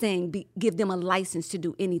 I'm not saying give them a license to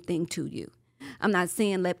do anything to you. I'm not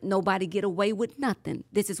saying let nobody get away with nothing.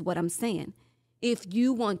 This is what I'm saying. If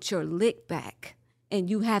you want your lick back and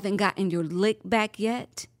you haven't gotten your lick back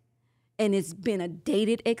yet, and it's been a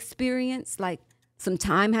dated experience, like some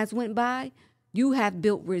time has went by, you have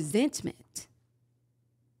built resentment.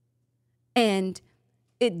 And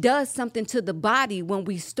it does something to the body when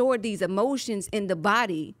we store these emotions in the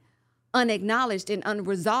body unacknowledged and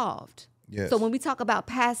unresolved. Yes. So when we talk about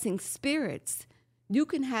passing spirits, you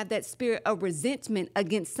can have that spirit of resentment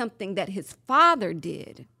against something that his father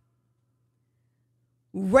did.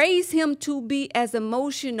 Raise him to be as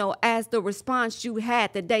emotional as the response you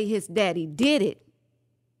had the day his daddy did it.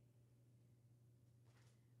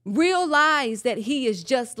 Realize that he is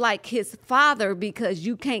just like his father because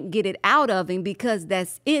you can't get it out of him because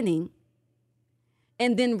that's in him.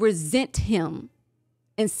 And then resent him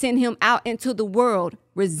and send him out into the world,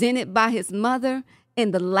 resented by his mother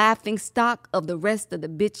and the laughing stock of the rest of the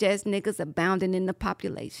bitch ass niggas abounding in the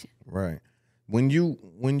population. Right. When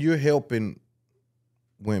you're helping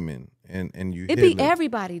women and you it healing, be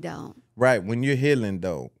everybody though. Right. When you're healing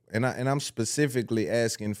though. And I'm specifically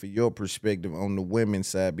asking for your perspective on the women's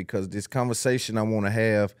side because this conversation I want to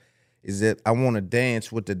have is that I want to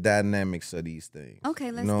dance with the dynamics of these things.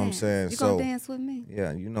 Okay, let's dance. What I'm saying? You gonna dance with me?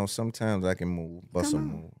 Yeah, sometimes I can move, bust a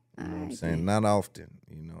move. You know what I'm saying? Then. Not often,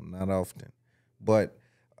 not often. But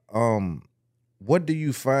what do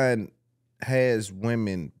you find has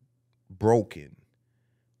women broken?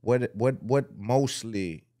 What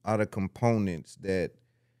mostly are the components that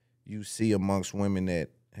you see amongst women that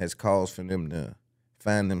has caused for them to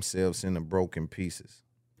find themselves in the broken pieces?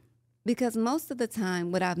 Because most of the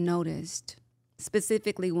time, what I've noticed,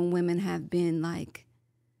 specifically when women have been like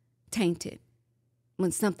tainted,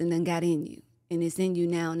 when something done got in you, and it's in you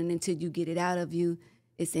now, and until you get it out of you,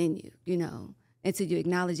 it's in you, you know. Until you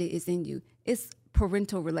acknowledge it, it's in you. It's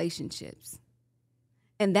parental relationships.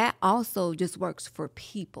 And that also just works for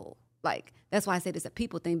people. Like, that's why I said it's a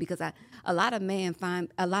people thing, because a lot of men find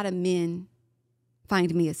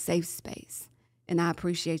me a safe space. And I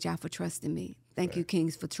appreciate y'all for trusting me. Thank you,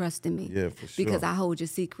 Kings, for trusting me. Yeah, for sure. Because I hold your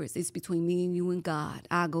secrets. It's between me and you and God.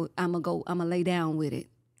 I'ma lay down with it.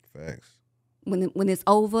 Facts. When it's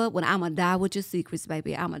over, when I'ma die with your secrets,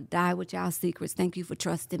 baby. I'ma die with y'all secrets. Thank you for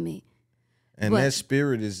trusting me. And that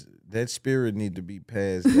spirit need to be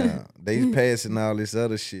passed down. They passing all this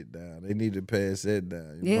other shit down. They need to pass that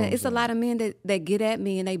down. You know It's a lot of men that get at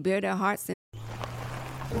me and they bare their hearts.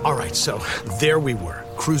 All right, so there we were,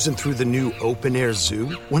 cruising through the new open-air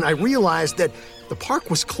zoo, when I realized that the park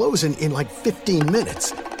was closing in like 15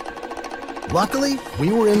 minutes. Luckily,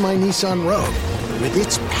 we were in my Nissan Rogue. With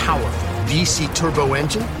its powerful VC turbo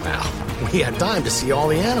engine, well, we had time to see all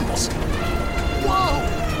the animals. Whoa!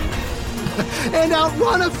 And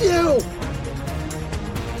outrun a few!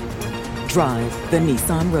 Drive the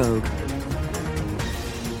Nissan Rogue.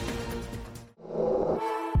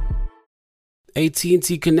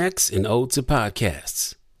 AT&T connects an ode to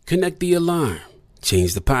podcasts. Connect the alarm.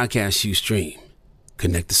 Change the podcast you stream.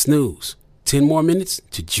 Connect the snooze. 10 more minutes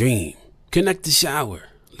to dream. Connect the shower.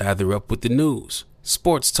 Lather up with the news,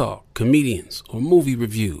 sports talk, comedians, or movie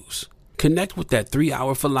reviews. Connect with that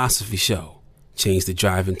 3-hour philosophy show. Change the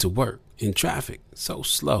drive into work in traffic so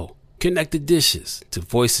slow. Connect the dishes to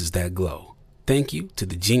voices that glow. Thank you to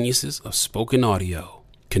the geniuses of spoken audio.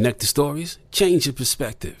 Connect the stories, change your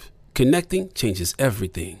perspective. Connecting changes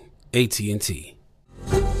everything. AT&T.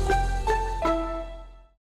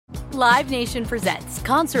 Live Nation presents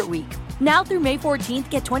Concert Week. Now through May 14th,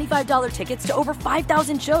 get $25 tickets to over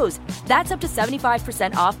 5,000 shows. That's up to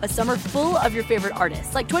 75% off a summer full of your favorite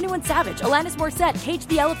artists like 21 Savage, Alanis Morissette, Cage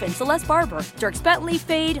the Elephant, Celeste Barber, Dierks Bentley,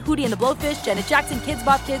 Fade, Hootie and the Blowfish, Janet Jackson, Kids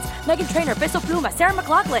Bop Kids, Meghan Trainor, Peso Pluma, Sarah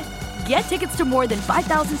McLachlan. Get tickets to more than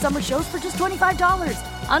 5,000 summer shows for just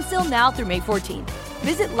 $25. On sale now through May 14th.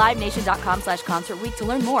 Visit LiveNation.com/Concert Week to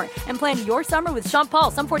learn more and plan your summer with Sean Paul,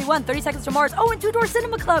 Sum 41, 30 Seconds to Mars, and Two Door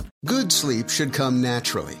Cinema Club. Good sleep should come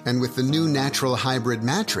naturally, and with the new Natural Hybrid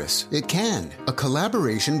mattress, it can. A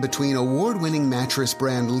collaboration between award-winning mattress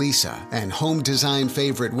brand Lisa and home design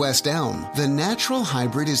favorite West Elm, the Natural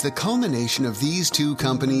Hybrid is the culmination of these two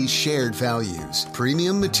companies' shared values: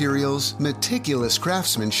 premium materials, meticulous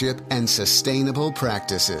craftsmanship, and sustainable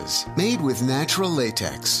practices. Made with natural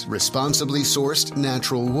latex, responsibly sourced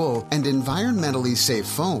natural wool, and environmentally safe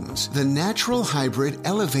foams, the Natural Hybrid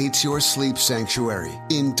elevates your sleep sanctuary,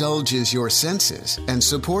 indulges your senses, and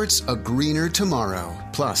supports a greener tomorrow.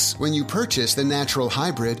 Plus, when you purchase the Natural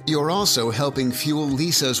Hybrid, you're also helping fuel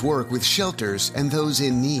Lisa's work with shelters and those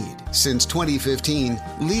in need. Since 2015,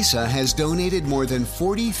 Lisa has donated more than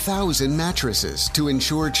 40,000 mattresses to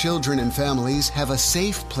ensure children and families have a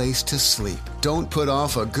safe place to sleep. Don't put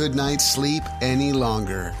off a good night's sleep any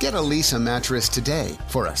longer. Get a Lisa mattress today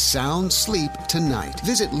for a sound sleep tonight.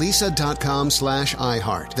 Visit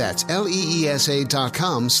lisa.com/iHeart. That's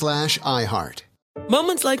LEESA.com/iHeart.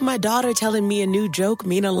 Moments like my daughter telling me a new joke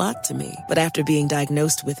mean a lot to me. But after being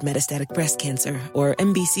diagnosed with metastatic breast cancer, or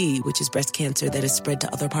MBC, which is breast cancer that is spread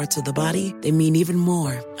to other parts of the body, they mean even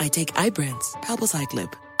more. I take Ibrance,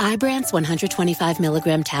 palbociclib. Ibrance 125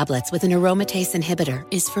 milligram tablets with an aromatase inhibitor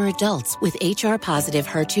is for adults with HR-positive,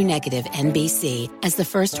 HER2-negative MBC as the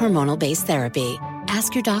first hormonal-based therapy.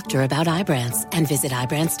 Ask your doctor about Ibrance and visit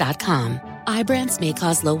Ibrance.com. Ibrance may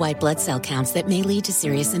cause low white blood cell counts that may lead to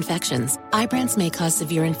serious infections. Ibrance may cause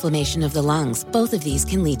severe inflammation of the lungs. Both of these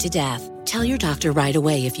can lead to death. Tell your doctor right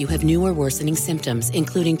away if you have new or worsening symptoms,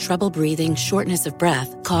 including trouble breathing, shortness of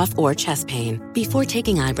breath, cough, or chest pain. Before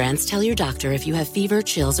taking Ibrance, tell your doctor if you have fever,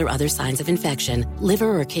 chills, or other signs of infection,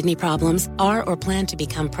 liver or kidney problems, are or plan to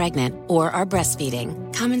become pregnant, or are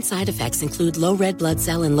breastfeeding. Common side effects include low red blood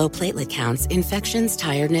cell and low platelet counts, infections,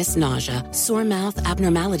 tiredness, nausea, sore mouth,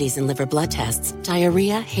 abnormalities in liver blood tests,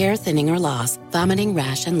 diarrhea, hair thinning or loss, vomiting,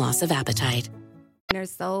 rash, and loss of appetite. Their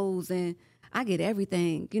souls, and I get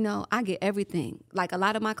everything, I get everything. Like a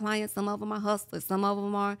lot of my clients, some of them are hustlers, some of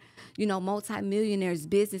them are, multimillionaires,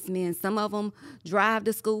 businessmen, some of them drive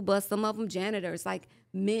the school bus, some of them janitors, like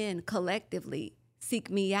men collectively. seek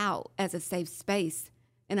me out as a safe space,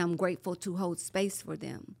 and I'm grateful to hold space for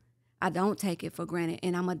them. I don't take it for granted,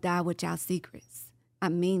 and I'm going to die with y'all secrets. I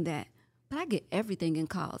mean that. But I get everything in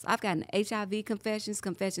calls. I've gotten HIV confessions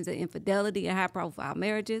of infidelity and high-profile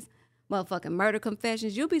marriages, motherfucking murder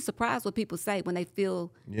confessions. You'll be surprised what people say when they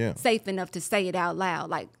feel safe enough to say it out loud,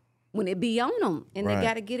 like when it be on them, and they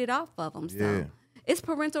got to get it off of them. So it's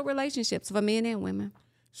parental relationships for men and women.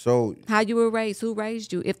 So how you were raised, who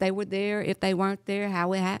raised you, if they were there, if they weren't there,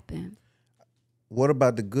 how it happened. What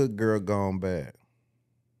about the good girl gone bad?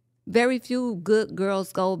 Very few good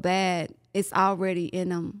girls go bad. It's already in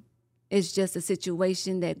them. It's just a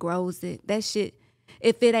situation that grows it. That shit,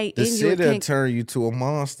 if it ain't in you, the city will turn you to a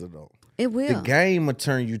monster, though. It will. The game will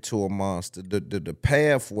turn you to a monster. The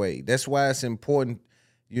pathway. That's why it's important,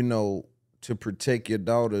 to protect your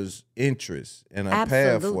daughter's interests and a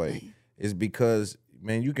pathway. Is because,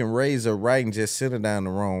 man, you can raise her right and just send her down the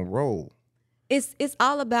wrong road. It's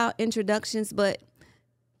all about introductions, but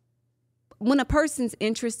when a person's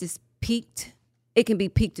interest is piqued, it can be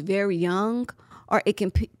piqued very young, or it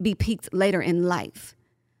can be piqued later in life.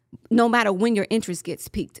 No matter when your interest gets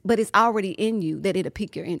piqued, but it's already in you that it'll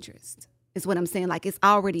pique your interest, is what I'm saying. Like, it's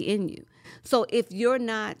already in you. So if you're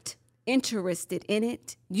not interested in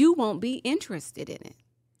it, you won't be interested in it.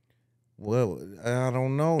 Well, I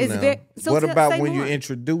don't know It's now. What say about when more. you're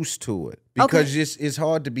introduced to it? Because it's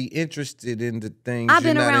hard to be interested in the things I've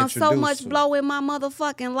been you're not around so introduced much to. blow in my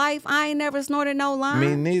motherfucking life. I ain't never snorted no line.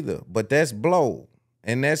 Me neither. But that's blow.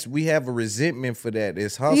 And we have a resentment for that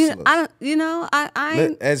as hustlers. I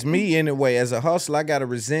ain't. As me anyway, as a hustler, I got a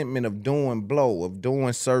resentment of doing blow, of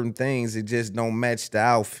doing certain things. It just don't match the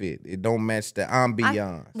outfit. It don't match the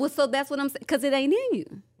ambiance. Well, so that's what I'm saying, because it ain't in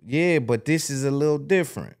you. Yeah, but this is a little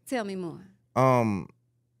different. Tell me more.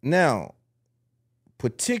 Now,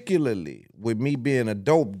 particularly with me being a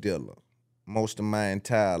dope dealer most of my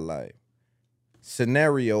entire life,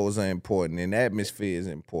 scenarios are important and atmosphere is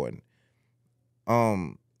important.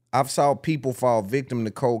 I've saw people fall victim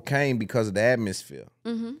to cocaine because of the atmosphere,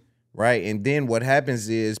 right? And then what happens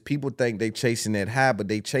is people think they chasing that high, but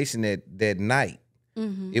they chasing that night.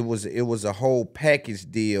 It was a whole package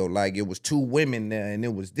deal. Like, it was 2 women there, and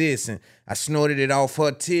it was this, and I snorted it off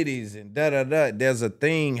her titties, and da-da-da. There's a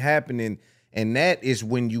thing happening, and that is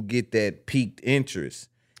when you get that piqued interest.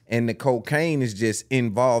 And the cocaine is just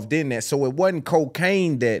involved in that. So it wasn't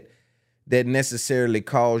cocaine that necessarily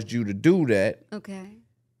caused you to do that. Okay.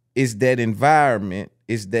 It's that environment,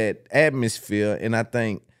 it's that atmosphere, and I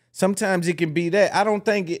think sometimes it can be that. I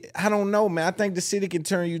don't know, man. I think the city can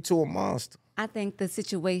turn you to a monster. I think the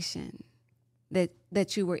situation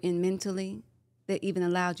that you were in mentally, that even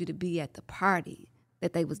allowed you to be at the party,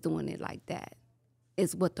 that they was doing it like that,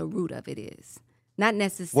 is what the root of it is. Not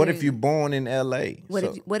necessarily. What if you're born in L.A.?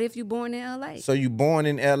 What if you're born in L.A.? So you're born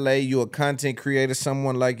in L.A., you're a content creator,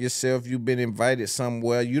 someone like yourself, you've been invited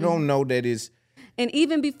somewhere. You don't know that it's... And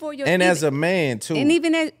even before you're... And as a man, too. And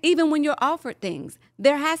even when you're offered things,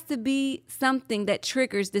 there has to be something that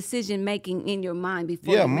triggers decision-making in your mind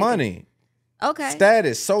before you make money. it. Okay.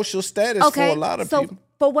 Status, social status for a lot of people.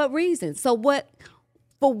 For what reason? For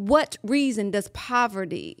what reason does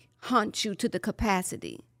poverty haunt you to the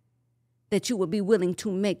capacity that you would be willing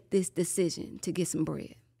to make this decision to get some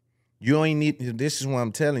bread? You ain't need. This is what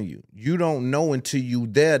I'm telling you. You don't know until you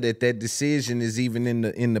there that decision is even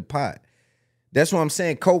in the pot. That's what I'm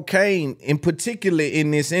saying. Cocaine, in particular,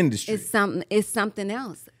 in this industry, it's something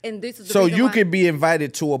else. And this is the so reason you why, could be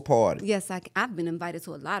invited to a party. Yes, I've been invited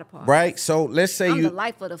to a lot of parties. Right. So let's say I'm the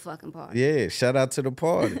life of the fucking party. Yeah. Shout out to the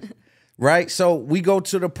party. Right. So we go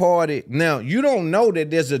to the party. Now you don't know that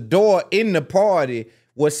there's a door in the party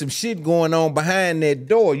with some shit going on behind that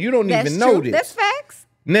door. You don't even know this. That's facts.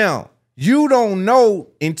 Now you don't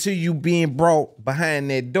know until you being brought behind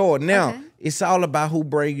that door. Now. Okay. It's all about who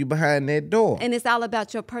bring you behind that door. And it's all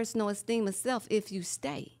about your personal esteem of self if you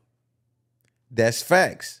stay. That's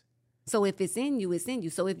facts. So if it's in you, it's in you.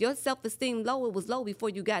 So if your self-esteem low, it was low before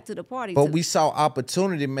you got to the party. But we saw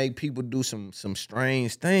opportunity make people do some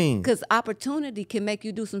strange things. Because opportunity can make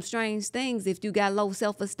you do some strange things if you got low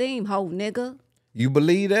self-esteem, ho nigga. You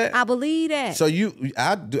believe that? I believe that. So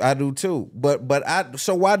I do too.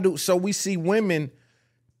 So we see women...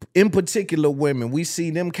 In particular, women, we see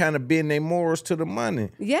them kind of bend their morals to the money.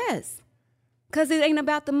 Yes, because it ain't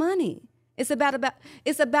about the money. It's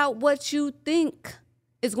about what you think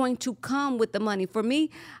is going to come with the money. For me,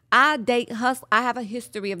 I have a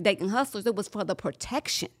history of dating hustlers. It was for the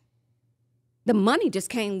protection. The money just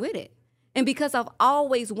came with it, and because I've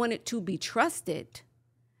always wanted to be trusted,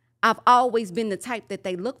 I've always been the type that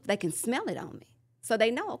they can smell it on me, so they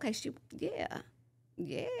know. Okay,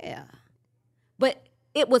 yeah. But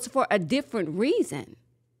it was for a different reason.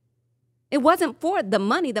 It wasn't for the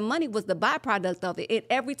money. The money was the byproduct of it.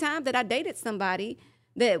 Every time that I dated somebody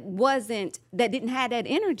that didn't have that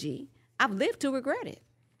energy, I've lived to regret it.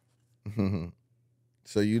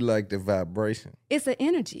 So you like the vibration? It's an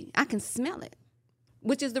energy. I can smell it,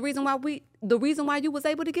 which is the reason why you was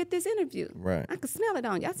able to get this interview. Right. I could smell it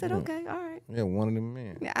on you. I said, okay, all right. Yeah, one of them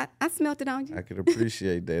men. Yeah, I smelled it on you. I could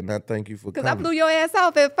appreciate that, and I thank you for coming. Because I blew your ass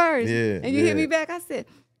off at first. Yeah, and you hit me back. I said,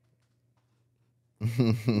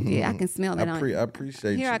 yeah, I can smell it on you. I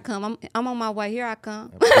appreciate Here you. I come. I'm on my way. Here I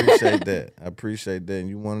come. I appreciate that. I appreciate that. And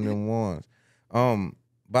you one of them ones.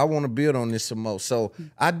 But I want to build on this some more. So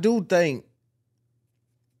I do think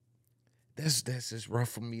that's just rough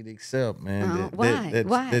for me to accept, man. Why?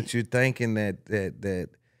 Why? That you're thinking that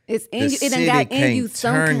it's in the you. It city done got can't in you.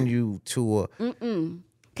 turn you to a.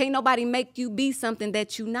 Can't nobody make you be something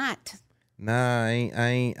that you not. Nah, I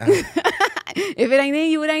ain't. If it ain't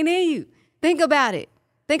in you, it ain't in you. Think about it.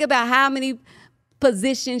 Think about how many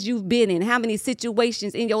positions you've been in, how many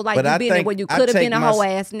situations in your life you've been in where you could have been a whole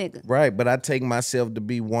ass nigga. Right, but I take myself to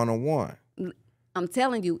be one-on-one. I'm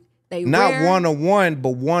telling you, they not rare. one-on-one,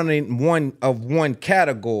 but one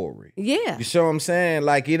category. Yeah. You see what I'm saying?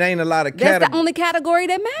 Like, it ain't a lot of categories. That's the only category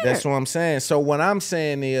that matters. That's what I'm saying. So what I'm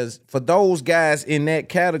saying is, for those guys in that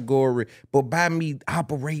category, but by me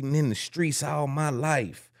operating in the streets all my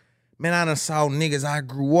life, man, I done saw niggas I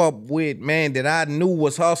grew up with, man, that I knew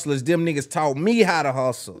was hustlers. Them niggas taught me how to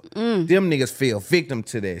hustle. Them niggas fell victim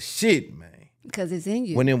to that shit, man. Because it's in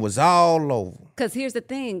you. When it was all over. Because here's the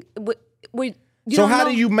thing. So how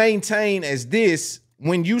do you maintain as this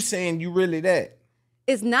when you saying you really that?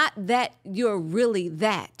 It's not that you're really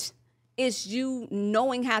that. It's you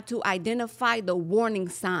knowing how to identify the warning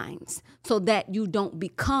signs so that you don't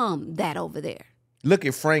become that over there. Look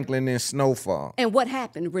at Franklin and Snowfall. And what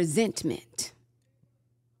happened? Resentment,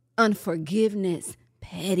 unforgiveness,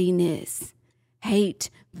 pettiness,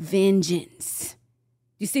 hate, vengeance.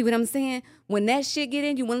 You see what I'm saying? When that shit get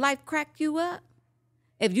in you, when life crack you up,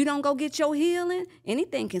 if you don't go get your healing,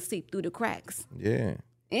 anything can seep through the cracks. Yeah.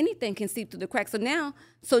 Anything can seep through the cracks.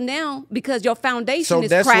 So now, because your foundation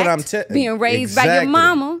is that's cracked, what I'm being raised by your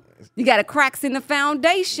mama, you got cracks in the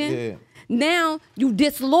foundation. Yeah. Now you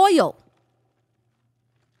disloyal.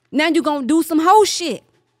 Now you gonna do some hoe shit.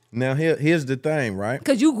 Now here's the thing, right?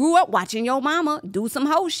 Because you grew up watching your mama do some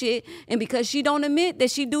hoe shit, and because she don't admit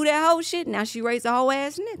that she do that hoe shit, now she raised a hoe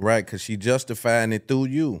ass nigga. Right, because she justifying it through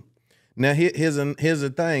you. Now here's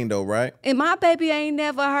the thing though, right? And my baby ain't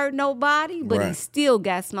never hurt nobody, but he Right. still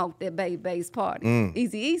got smoked at Baby's party.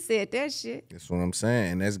 Eazy-E said that shit. That's what I'm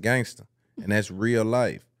saying. That's gangster. And that's real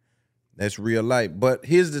life. That's real life. But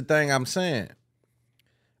here's the thing I'm saying.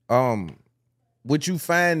 What you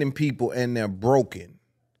find in people and they're broken.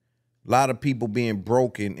 A lot of people being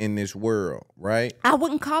broken in this world, right? I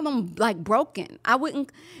wouldn't call them like broken. I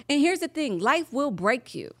wouldn't. And here's the thing. Life will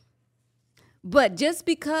break you. But just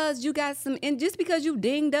because you got some, and just because you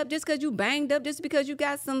dinged up, just because you banged up, just because you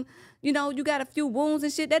got some, you got a few wounds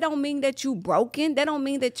and shit, that don't mean that you broken. That don't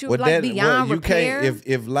mean that you're beyond repair.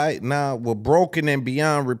 If broken and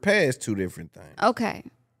beyond repair is two different things. Okay.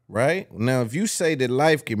 Right? Now, if you say that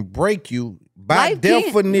life can break you, by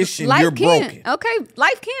definition, you're broken. Okay,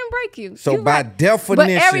 life can break you. So you're by right. definition.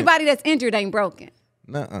 But everybody that's injured ain't broken.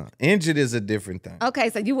 Nuh-uh. Injured is a different thing. Okay,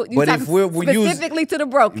 so you but talking if we're specifically to the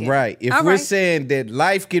broken. Right. If we're saying that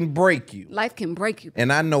life can break you. Life can break you.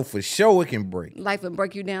 And I know for sure it can break you. Life will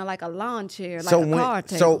break you down like a lawn chair, like a car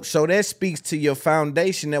table. So that speaks to your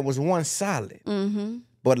foundation that was once solid. Mm-hmm.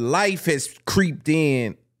 But life has creeped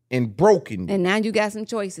in and broken you. And now you got some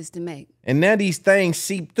choices to make. And now these things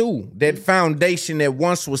seep through that foundation that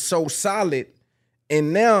once was so solid.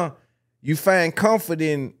 And now you find comfort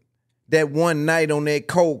in that one night on that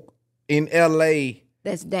coke in LA.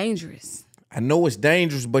 That's dangerous. I know it's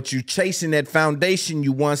dangerous, but you chasing that foundation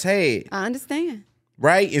you once had. I understand.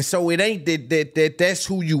 Right? And so it ain't that's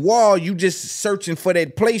who you are. You just searching for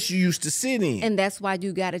that place you used to sit in. And that's why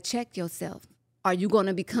you got to check yourself. Are you going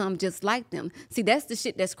to become just like them? See, that's the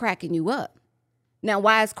shit that's cracking you up. Now,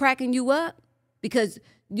 why it's cracking you up? Because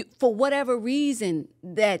for whatever reason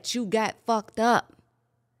that you got fucked up,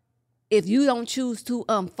 if you don't choose to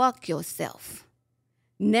fuck yourself,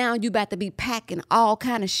 now you about to be packing all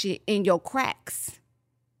kind of shit in your cracks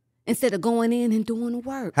instead of going in and doing the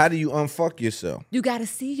work. How do you unfuck yourself? You got to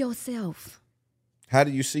see yourself. How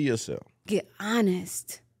do you see yourself? Get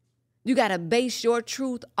honest. You got to base your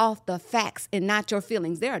truth off the facts and not your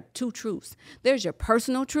feelings. There are two truths. There's your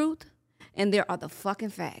personal truth and there are the fucking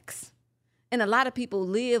facts. And a lot of people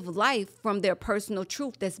live life from their personal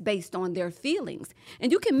truth that's based on their feelings.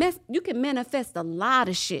 And you can manifest a lot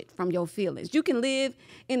of shit from your feelings. You can live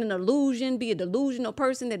in an illusion, be a delusional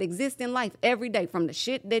person that exists in life every day from the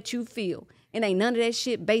shit that you feel. And ain't none of that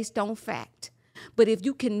shit based on fact. But if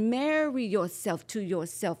you can marry yourself to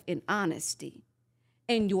yourself in honesty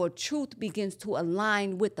and your truth begins to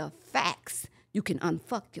align with the facts, you can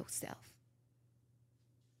unfuck yourself.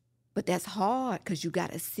 But that's hard because you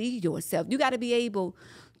got to see yourself. You got to be able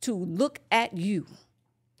to look at you.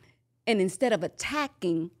 And instead of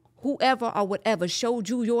attacking whoever or whatever showed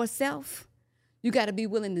you yourself, you got to be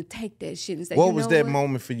willing to take that shit and say, what was that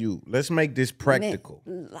moment for you? Let's make this practical.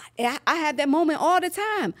 Man, I had that moment all the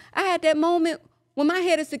time. I had that moment when my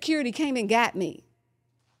head of security came and got me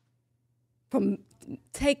from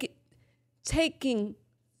taking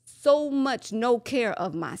so much no care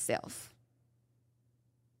of myself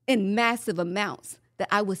in massive amounts that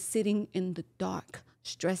I was sitting in the dark,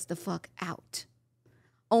 stressed the fuck out,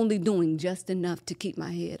 only doing just enough to keep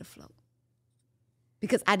my head afloat.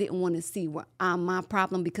 Because I didn't want to see where I'm my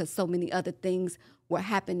problem because so many other things were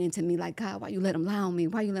happening to me. Like, God, why you let them lie on me?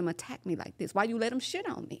 Why you let them attack me like this? Why you let them shit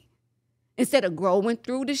on me? Instead of growing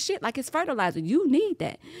through the shit like it's fertilizer. You need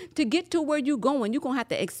that. To get to where you're going, you're going to have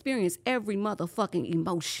to experience every motherfucking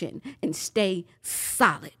emotion and stay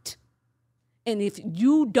solid. And if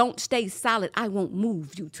you don't stay solid, I won't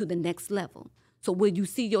move you to the next level. So will you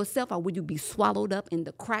see yourself or will you be swallowed up in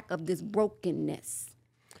the crack of this brokenness?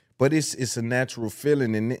 But it's a natural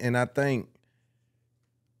feeling. And I think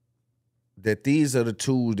that these are the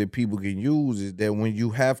tools that people can use, is that when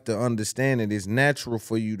you have to understand it, it's natural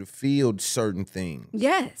for you to feel certain things.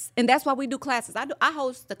 Yes. And that's why we do classes. I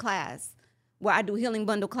host the class where I do healing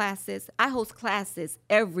bundle classes. I host classes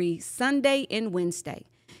every Sunday and Wednesday.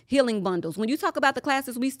 Healing bundles. When you talk about the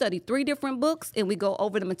classes, we study 3 different books and we go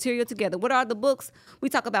over the material together. What are the books? We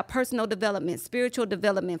talk about personal development, spiritual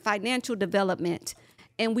development, financial development,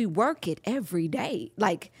 and we work it every day.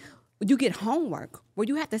 Like, you get homework where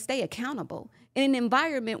you have to stay accountable in an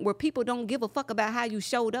environment where people don't give a fuck about how you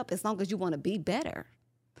showed up as long as you want to be better.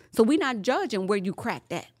 So we're not judging where you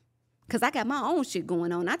cracked at. Because I got my own shit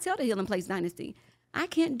going on. I tell the Healing Place Dynasty, I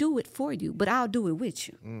can't do it for you, but I'll do it with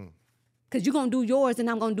you. Because you're going to do yours and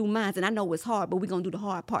I'm going to do mine. And I know it's hard, but we're going to do the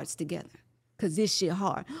hard parts together. Because this shit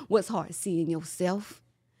hard. What's hard? Seeing yourself.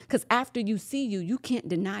 Because after you see you, you can't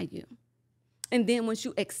deny you. And then once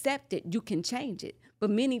you accept it, you can change it. But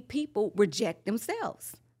many people reject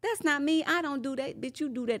themselves. That's not me. I don't do that. Bitch, you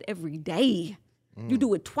do that every day. You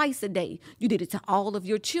do it twice a day. You did it to all of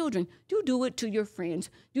your children. You do it to your friends.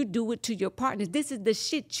 You do it to your partners. This is the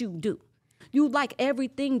shit you do. You like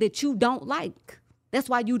everything that you don't like. That's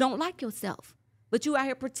why you don't like yourself. But you out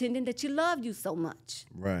here pretending that you love you so much.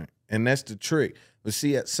 Right. And that's the trick. But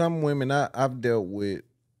see, some women I've dealt with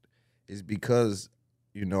is because,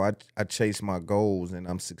 you know, I chase my goals and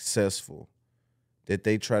I'm successful, that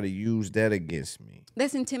they try to use that against me.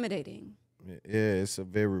 That's intimidating. Yeah, it's a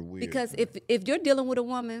very weird Because thing. if you're dealing with a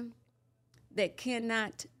woman that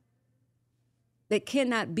cannot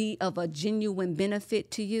be of a genuine benefit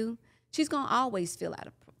to you, she's going to always feel out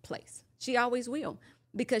of place. She always will.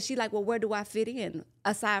 Because she like, well, where do I fit in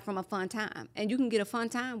aside from a fun time? And you can get a fun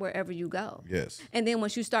time wherever you go. Yes. And then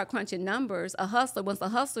once you start crunching numbers, once a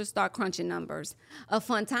hustler start crunching numbers, a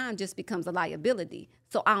fun time just becomes a liability.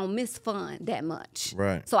 So I don't miss fun that much.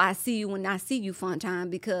 Right. So I see you when I see you fun time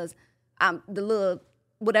because I'm the little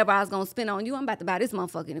whatever I was going to spend on you, I'm about to buy this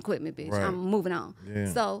motherfucking equipment, bitch. Right. I'm moving on. Yeah.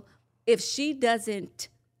 So if she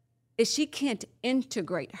can't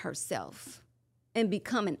integrate herself and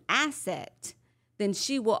become an asset, then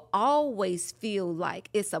she will always feel like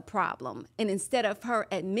it's a problem. And instead of her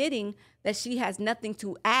admitting that she has nothing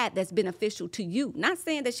to add that's beneficial to you, not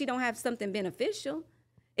saying that she don't have something beneficial,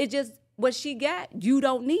 it's just what she got, you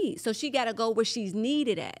don't need. So she got to go where she's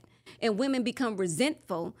needed at. And women become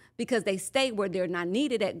resentful because they stay where they're not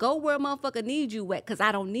needed at. Go where a motherfucker needs you at, because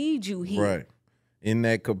I don't need you here. Right. In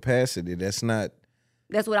that capacity, that's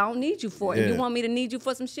what I don't need you for. Yeah. And you want me to need you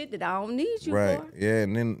for some shit that I don't need you right. for. Yeah,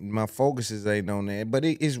 and then my focuses ain't on that. But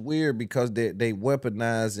it's weird because they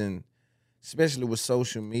weaponize, and especially with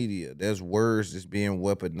social media, there's words that's being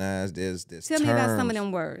weaponized. There's Tell terms. me about some of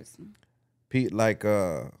them words. Like,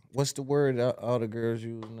 what's the word all the girls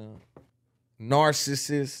use now?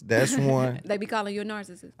 Narcissist, that's one. They be calling you a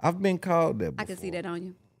narcissist. I've been called that before. I can see that on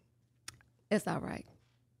you. It's all right.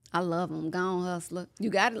 I love them. Gone hustler.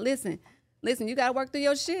 You got to listen. Listen, you got to work through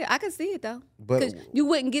your shit. I can see it, though. But you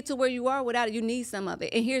wouldn't get to where you are without it. You need some of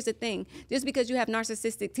it. And here's the thing. Just because you have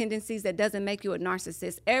narcissistic tendencies, that doesn't make you a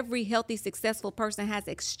narcissist. Every healthy, successful person has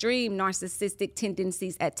extreme narcissistic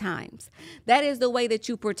tendencies at times. That is the way that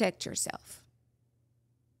you protect yourself.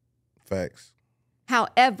 Facts.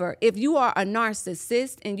 However, if you are a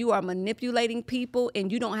narcissist and you are manipulating people and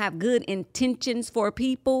you don't have good intentions for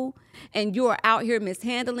people and you are out here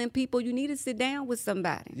mishandling people, you need to sit down with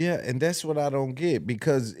somebody. Yeah, and that's what I don't get,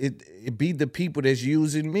 because it be the people that's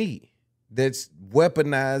using me, that's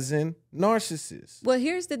weaponizing narcissists. Well,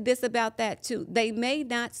 here's the this about that too. It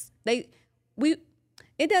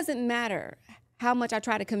doesn't matter how much I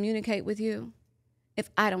try to communicate with you if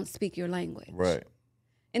I don't speak your language. Right.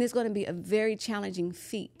 And it's going to be a very challenging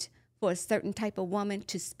feat for a certain type of woman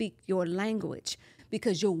to speak your language,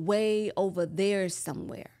 because you're way over there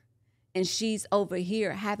somewhere. And she's over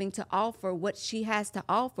here having to offer what she has to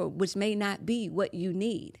offer, which may not be what you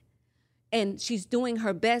need. And she's doing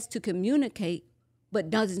her best to communicate, but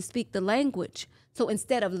doesn't speak the language. So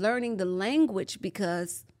instead of learning the language,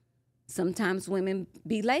 because sometimes women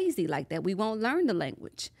be lazy like that, we won't learn the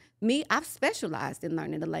language. Me, I've specialized in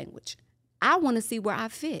learning the language. I want to see where I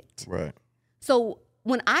fit. Right. So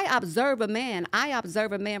when I observe a man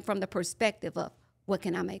from the perspective of, what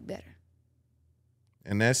can I make better?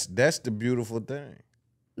 And that's the beautiful thing.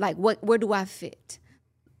 Like, where do I fit?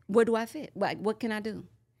 Where do I fit? Like, what can I do?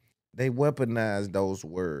 They weaponize those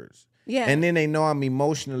words. Yeah. And then they know I'm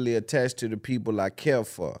emotionally attached to the people I care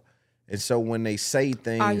for. And so when they say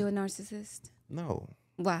things... Are you a narcissist? No.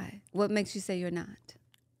 Why? What makes you say you're not?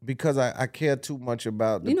 Because I care too much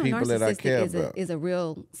about the people that I care about. Is a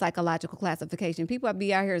real psychological classification. People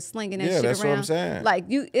be out here slinging that shit around. Yeah, that's what I'm saying. Like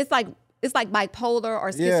it's like bipolar or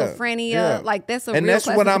schizophrenia. Yeah. Like that's a and real that's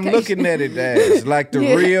what I'm looking at it as, like the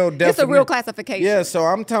real definition. It's a real classification. Yeah, so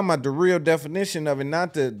I'm talking about the real definition of it,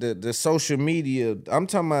 not the social media. I'm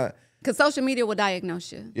talking about, because social media will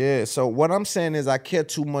diagnose you. Yeah, so what I'm saying is I care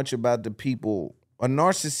too much about the people. A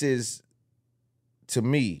narcissist, to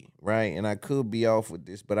me, right, and I could be off with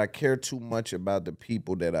this, but I care too much about the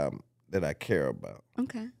people that I care about.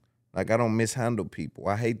 Okay. Like, I don't mishandle people.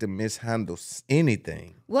 I hate to mishandle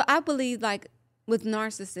anything. Well, I believe, like, with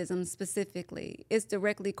narcissism specifically, it's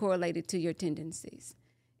directly correlated to your tendencies.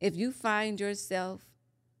 If you find yourself,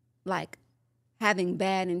 like, having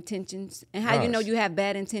bad intentions, and how you know you have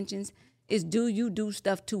bad intentions is, do you do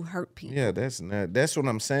stuff to hurt people? Yeah, that's what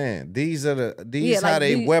I'm saying. These how they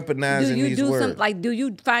weaponizing these words. Do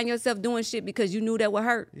you find yourself doing shit because you knew that would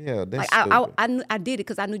hurt? Yeah, that's like I did it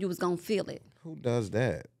because I knew you was gonna feel it. Who does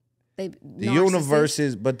that? The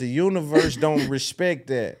universe don't respect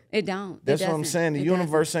that. It don't. That's what I'm saying. The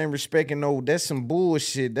universe ain't respecting that's some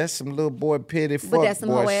bullshit. That's some little boy petty fuck boy shit. But that's some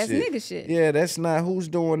whole ass nigga shit. Yeah, that's not who's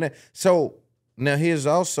doing that. So now here's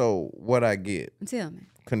also what I get. Tell me.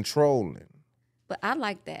 Controlling. But I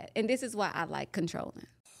like that. And this is why I like controlling.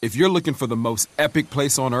 If you're looking for the most epic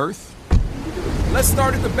place on earth, let's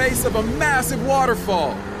start at the base of a massive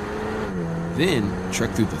waterfall. Then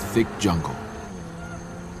trek through the thick jungle.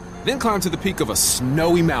 Then climb to the peak of a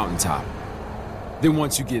snowy mountaintop. Then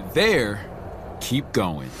once you get there, keep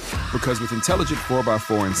going. Because with intelligent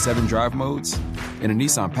 4x4 and 7 drive modes and a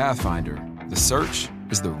Nissan Pathfinder, the search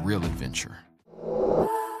is the real adventure.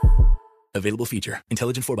 Available feature.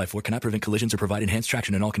 Intelligent 4x4 cannot prevent collisions or provide enhanced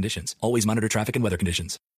traction in all conditions. Always monitor traffic and weather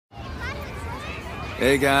conditions.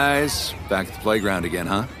 Hey guys, back at the playground again,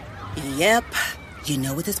 huh? Yep. You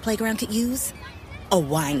know what this playground could use? A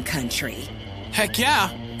wine country. Heck yeah,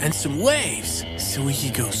 and some waves so we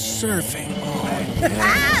could go surfing. Oh,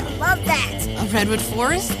 yeah. Love that. A redwood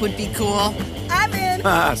forest would be cool. I'm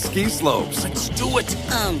in. Ski slopes. Let's do it.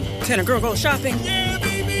 Can a girl go shopping? Yeah,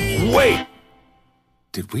 baby. Wait.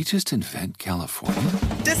 Did we just invent California?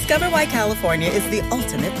 Discover why California is the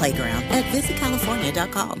ultimate playground at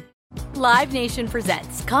visitcalifornia.com. Live Nation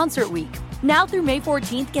presents Concert Week. Now through May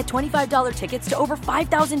 14th, get $25 tickets to over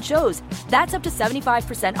 5,000 shows. That's up to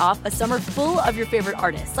 75% off a summer full of your favorite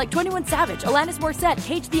artists like 21 Savage, Alanis Morissette,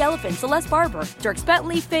 Cage the Elephant, Celeste Barber, Dierks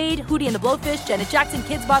Bentley, Fade, Hootie and the Blowfish, Janet Jackson,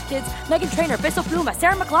 Kids Bop Kids, Meghan Trainor, Bissell Pluma,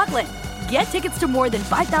 Sarah McLachlan. Get tickets to more than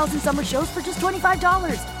 5,000 summer shows for just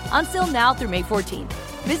 $25. Until now through May 14th.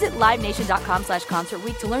 Visit LiveNation.com/Concert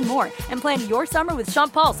Week to learn more and plan your summer with Sean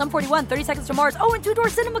Paul, Sum 41, 30 Seconds to Mars, and Two Door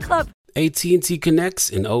Cinema Club. AT&T connects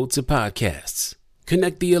an ode to podcasts.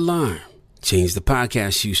 Connect the alarm. Change the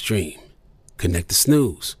podcast you stream. Connect the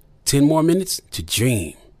snooze. 10 more minutes to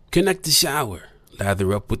dream. Connect the shower.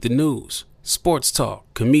 Lather up with the news, sports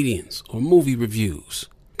talk, comedians, or movie reviews.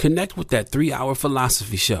 Connect with that 3-hour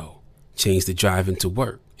philosophy show. Change the drive into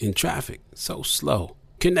work in traffic so slow.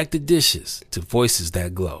 Connect the dishes to voices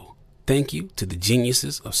that glow. Thank you to the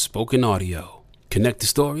geniuses of spoken audio. Connect the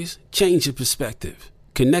stories, change your perspective.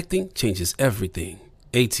 Connecting changes everything.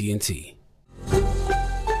 AT&T.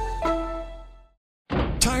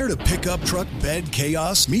 Tired of pickup truck bed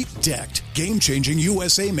chaos? Meet Decked. Game-changing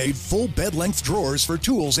USA-made full bed-length drawers for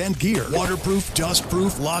tools and gear. Waterproof,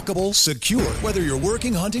 dust-proof, lockable, secure. Whether you're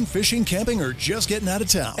working, hunting, fishing, camping, or just getting out of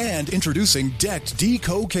town. And introducing Decked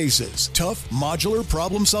Deco cases. Tough, modular,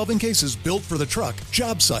 problem-solving cases built for the truck,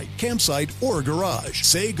 job site, campsite, or garage.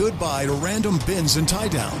 Say goodbye to random bins and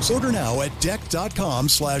tie-downs. Order now at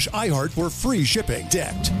decked.com/iHeart for free shipping.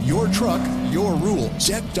 Decked. Your truck, your rules.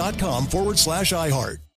 Decked.com/iHeart.